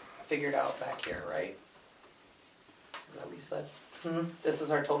figured out back here, right? Is that what you said? Mhm. This is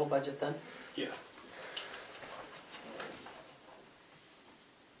our total budget then? Yeah.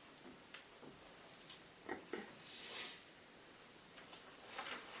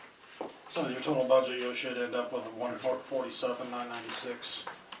 So your total budget, you should end up with 147,996.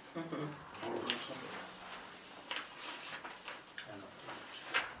 Mm-hmm.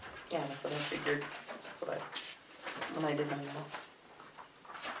 Yeah, that's what I figured. That's what when I did my math.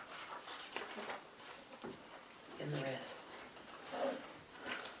 In the red.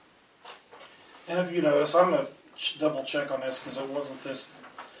 And if you notice, I'm gonna double check on this because it wasn't this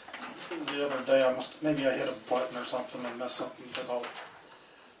the other day. Maybe I hit a button or something and messed something.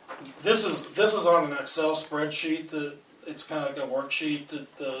 This is on an Excel spreadsheet that it's kind of like a worksheet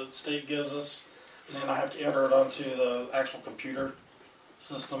that the state gives us, and then I have to enter it onto the actual computer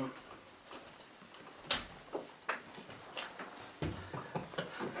system.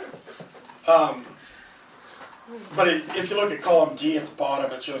 But if you look at column D at the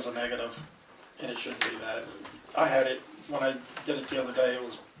bottom, it shows a negative, and it shouldn't be that. I had it when I did it the other day. It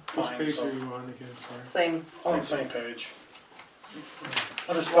was Which fine. page So are you on again, sorry? Same on the same page.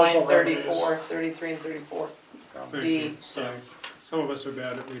 Under special line revenues. 34, 33, and 34. Thank D. you. Sorry. Some of us are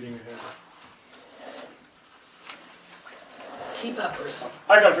bad at reading ahead. Keep up, Bruce.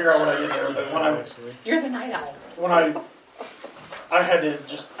 I got to figure out what I did there, but You're the night owl. when I had to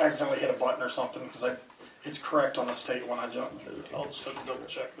just accidentally hit a button or something because it's correct on the state one. I'll just have to double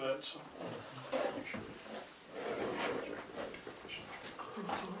check that. So.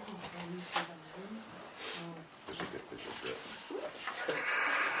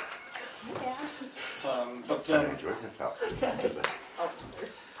 But then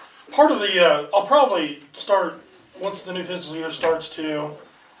part of the I'll probably start once the new fiscal year starts too.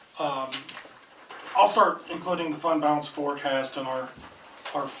 I'll start including the fund balance forecast in our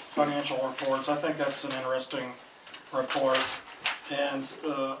financial reports. I think that's an interesting report. And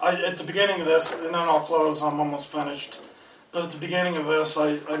at the beginning of this, and then I'll close, I'm almost finished. But at the beginning of this,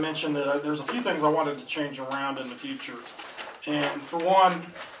 I mentioned that there's a few things I wanted to change around in the future. And for one,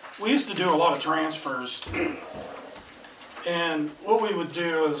 we used to do a lot of transfers. And what we would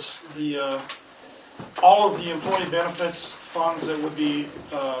do is all of the employee benefits funds that would be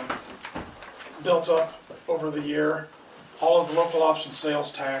built up over the year, all of the local option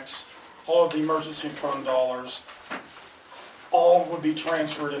sales tax, all of the emergency fund dollars, all would be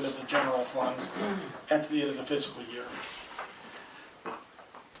transferred into the general fund at the end of the fiscal year.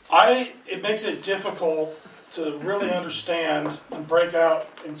 It makes it difficult to really understand and break out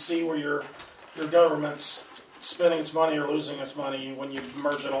and see where your government's spending its money or losing its money when you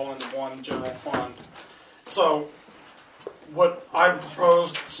merge it all into one general fund. So what I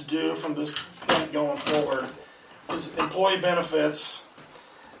propose to do from this point going forward is employee benefits.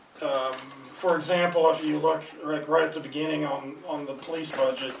 For example, if you look right at the beginning on the police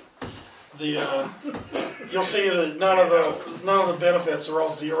budget, you'll see that none of the benefits are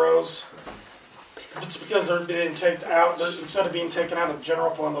all zeros. It's because they're being taken out. Instead of being taken out of the general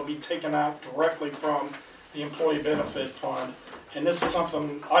fund, they'll be taken out directly from the employee benefit fund. And this is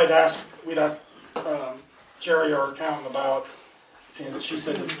something we'd asked Jerry, our accountant, about, and she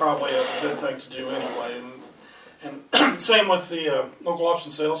said it's probably a good thing to do anyway. And same with the local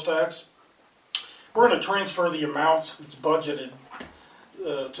option sales tax. We're going to transfer the amount that's budgeted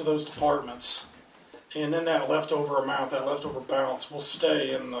to those departments, and then that leftover amount, that leftover balance, will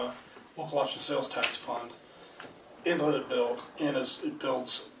stay in the local option sales tax fund and let it build. And as it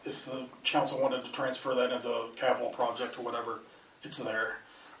builds, if the council wanted to transfer that into a capital project or whatever, it's there.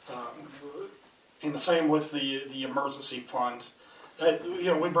 And the same with the emergency fund.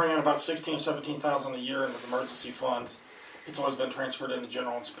 we bring in about 16 or 17,000 a year into the emergency funds. It's always been transferred into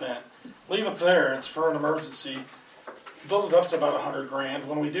general and spent. Leave it there. It's for an emergency. Build it up to about 100 grand.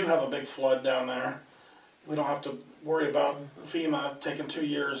 When we do have a big flood down there, we don't have to worry about FEMA taking 2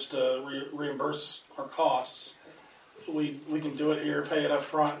 years to reimburse our costs. We can do it here, pay it up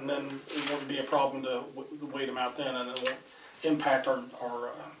front, and then it won't be a problem to wait them out then, and it won't impact our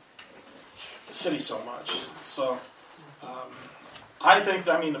city so much. So I think,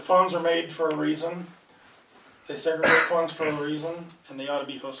 the funds are made for a reason. They segregate funds for a reason, and they ought to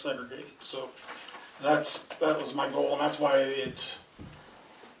be segregated. So that was my goal, and that's why it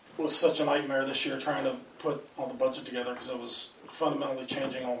was such a nightmare this year trying to put all the budget together, because it was fundamentally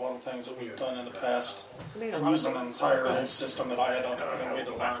changing a lot of things that we've done in the past and using an entire new system that I had to learn.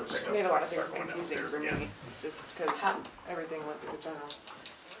 It made a lot of things confusing for me, just because everything went through the general.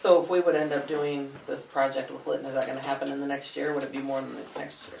 So if we would end up doing this project with Litton, is that gonna happen in the next year? Would it be more than the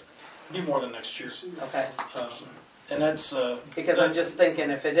next year? Be more than next year. Okay. And that's because I'm just thinking,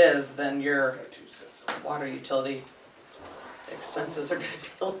 if it is, then your water utility expenses are going to be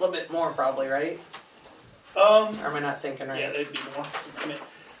a little bit more, probably, right? Or am I not thinking right? Yeah, they'd be more.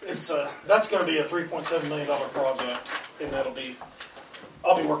 It's that's going to be a $3.7 million project, and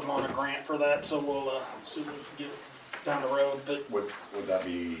I'll be working on a grant for that, so we'll see what we can get down the road. But would that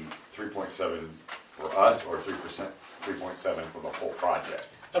be 3.7 for us, or 3.7 for the whole project?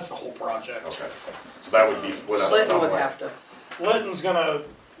 That's the whole project. Okay, so that would be split up Litton somewhere. would have to. Litton's gonna.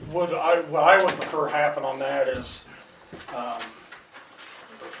 What I would prefer happen on that is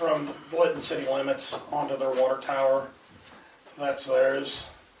from Litton city limits onto their water tower. That's theirs,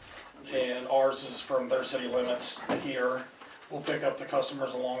 and ours is from their city limits here. We'll pick up the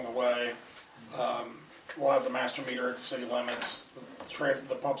customers along the way. We'll have the master meter at the city limits,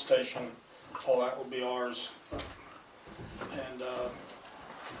 the pump station, all that will be ours, and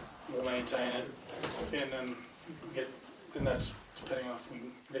we'll maintain it, and then and that's depending on if we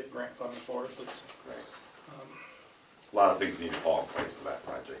can get grant funding for it. But a lot of things need to fall in place for that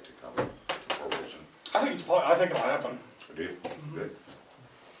project to come to fruition. I think it'll happen. Do you? Good.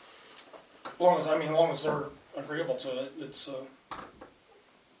 As long as they're agreeable to it, it's.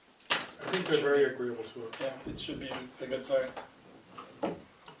 I think they're very agreeable to it. Yeah, it should be a good thing.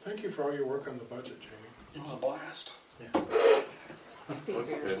 Thank you for all your work on the budget, Jamie. It was a blast. Yeah. Speak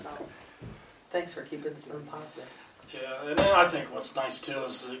for yourself. Thanks for keeping some positive. Yeah, and then I think what's nice too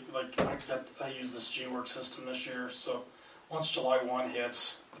is I use this G-Work system this year, so once July 1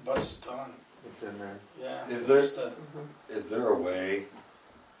 hits, the budget's done. It's in there. Yeah. Is there a way,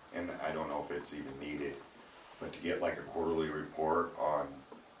 and I don't know if it's even needed, but to get like a quarterly report on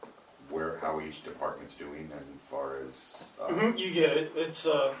how each department's doing as far as you get it.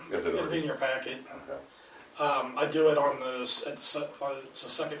 It'll be in your packet. Okay. I do it it's a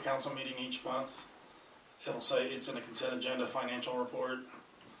second council meeting each month. It'll say it's in the consent agenda financial report.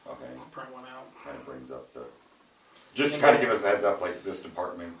 Okay. I'll print one out. Kind of brings up just to kind of give us a heads up, like this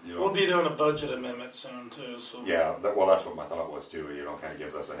department, We'll be doing a budget amendment soon too. So yeah, that's what my thought was too. Kind of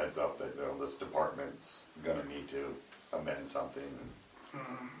gives us a heads up that this department's gonna need to amend something.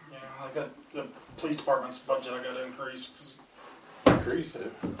 yeah, I got the police department's budget. I got to increase. Increase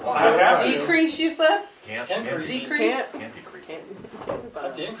it. I have to. Decrease, you said? Can't Increase. Decrease? Can't decrease. I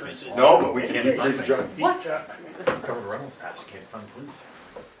have to increase it. No, but we can Can't increase fund John. What? Cover the Reynolds pass, you can't fund police.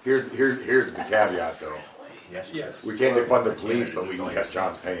 Here's the caveat though. Yes. Yes. We can't defund the police, but we can cut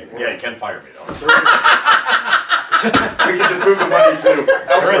John's pay. Yeah, you can fire me though. We can just move the money to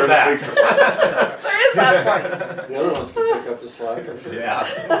elsewhere in the that. police department. There is that point. The other ones can pick up the slack, I'm sure. Yeah.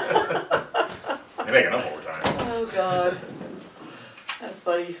 They make enough overtime. Oh, God. That's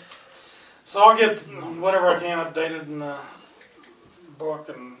funny. So I'll get whatever I can updated in the book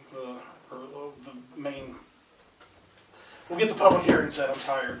and the main. We'll get the public hearing set. I'm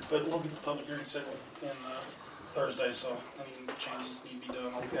tired, but we'll get the public hearing set in Thursday. So any changes need to be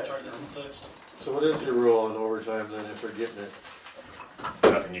done. I'll try to get them fixed. So what is your rule on overtime then if they're getting it?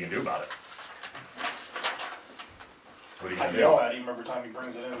 Nothing you can do about it. What are you I gonna yell do? at him every time he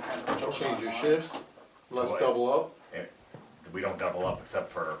brings it in and has a bunch of Change overtime your on it. shifts? Let's what? double up? We don't double up except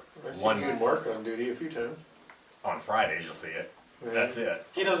for I see one you work on duty a few times. on Fridays. You'll see it. That's it.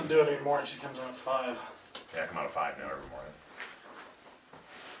 He doesn't do it anymore. He comes in at 5. Yeah, I come out at 5 now every morning.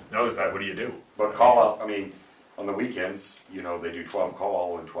 Notice that. What do you do? But call out. On the weekends, they do 12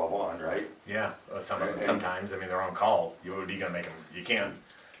 call and 12 on, right? Yeah, sometimes. They're on call. What are you gonna make them? You can't.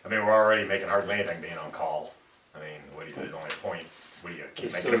 We're already making hardly anything being on call. There's only a point. What do you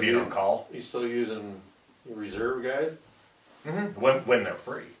keep making them being on call? You still using reserve guys? Mm-hmm. When they're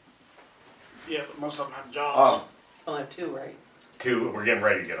free. Yeah, but most of them have jobs. Only have 2, right? two, we're getting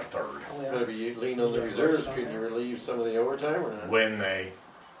ready to get a third. Oh, But if you lean on the reserves, can you relieve some of the overtime or not?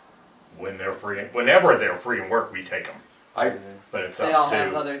 When they're free, whenever they're free and work, we take them. But it's They up all to,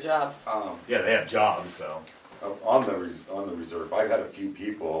 have other jobs. yeah, they have jobs, so. On the reserve, I've had a few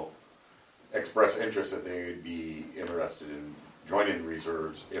people express interest that they would be interested in joining the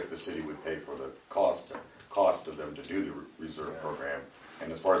reserves if the city would pay for the cost of them to do the reserve program.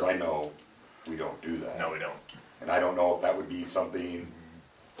 And as far as I know, we don't do that. No, we don't. And I don't know if that would be something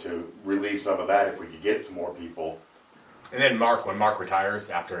to relieve some of that if we could get some more people. And then Mark, when Mark retires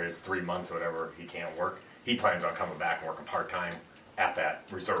after his 3 months or whatever, he can't work. He plans on coming back and working part-time at that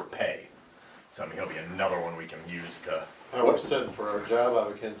reserve pay. So I mean, he'll be another one we can use to, I was sitting for our job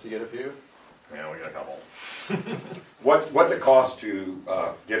applicants to get a few. we got a couple. What's it cost to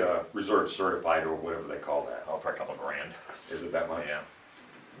get a reserve certified or whatever they call that? Oh, for a couple grand. Is it that much? Yeah.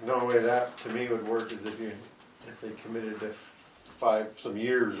 The only way that to me would work is if they committed to some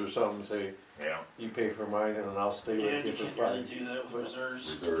years or something, say, Yeah. you pay for mine and I'll stay Yeah, with you you for can't really 5. do that with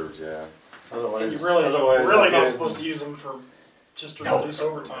reserves. Reserves, yeah. Otherwise, And you really I'll not get- supposed to use them for just to No. reduce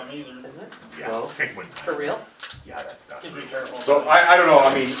overtime either. Is it? Yeah. Well, It wouldn't- For real? Yeah, that's not. You be careful. So I don't know,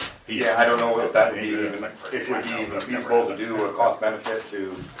 I mean, yeah, I don't know if that would be, even if it would be even feasible to do a cost benefit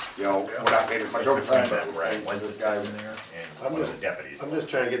to, we're not paying as much overtime, but we're paying for this guy. in there and one of the deputies. I'm just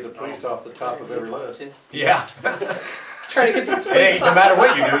trying to get the police off the top of every list. Yeah. Trying to get the Hey, no matter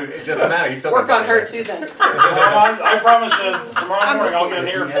what you do, it doesn't matter. He's still work gonna on be her there. too then. I promise you, tomorrow morning I'll get in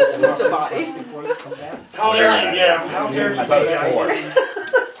here. Just a body. How dare you? Yeah, how dare I thought it was you? 4.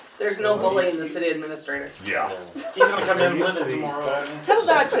 There's no bullying the city administrator. Yeah. He's gonna come in livid tomorrow. Tell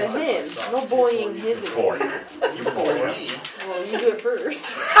that to him. No bullying his 4. employees. You bully me. Well, you do it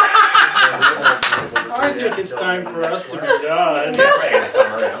first. I think it's time for us to be done. Right, in the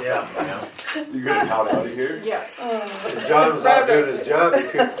summer, Yeah. You're gonna count out of here? Yeah. If John was out doing his job, he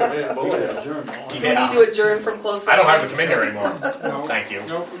couldn't come in and bully him. We need Yeah. to adjourn from closed I session. don't have to come in here anymore. Thank you.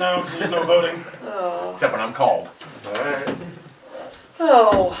 No, because there's no voting. Oh. Except when I'm called. All right,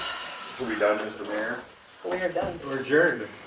 Oh, So we done, Mr. Mayor? we are done. we're adjourned.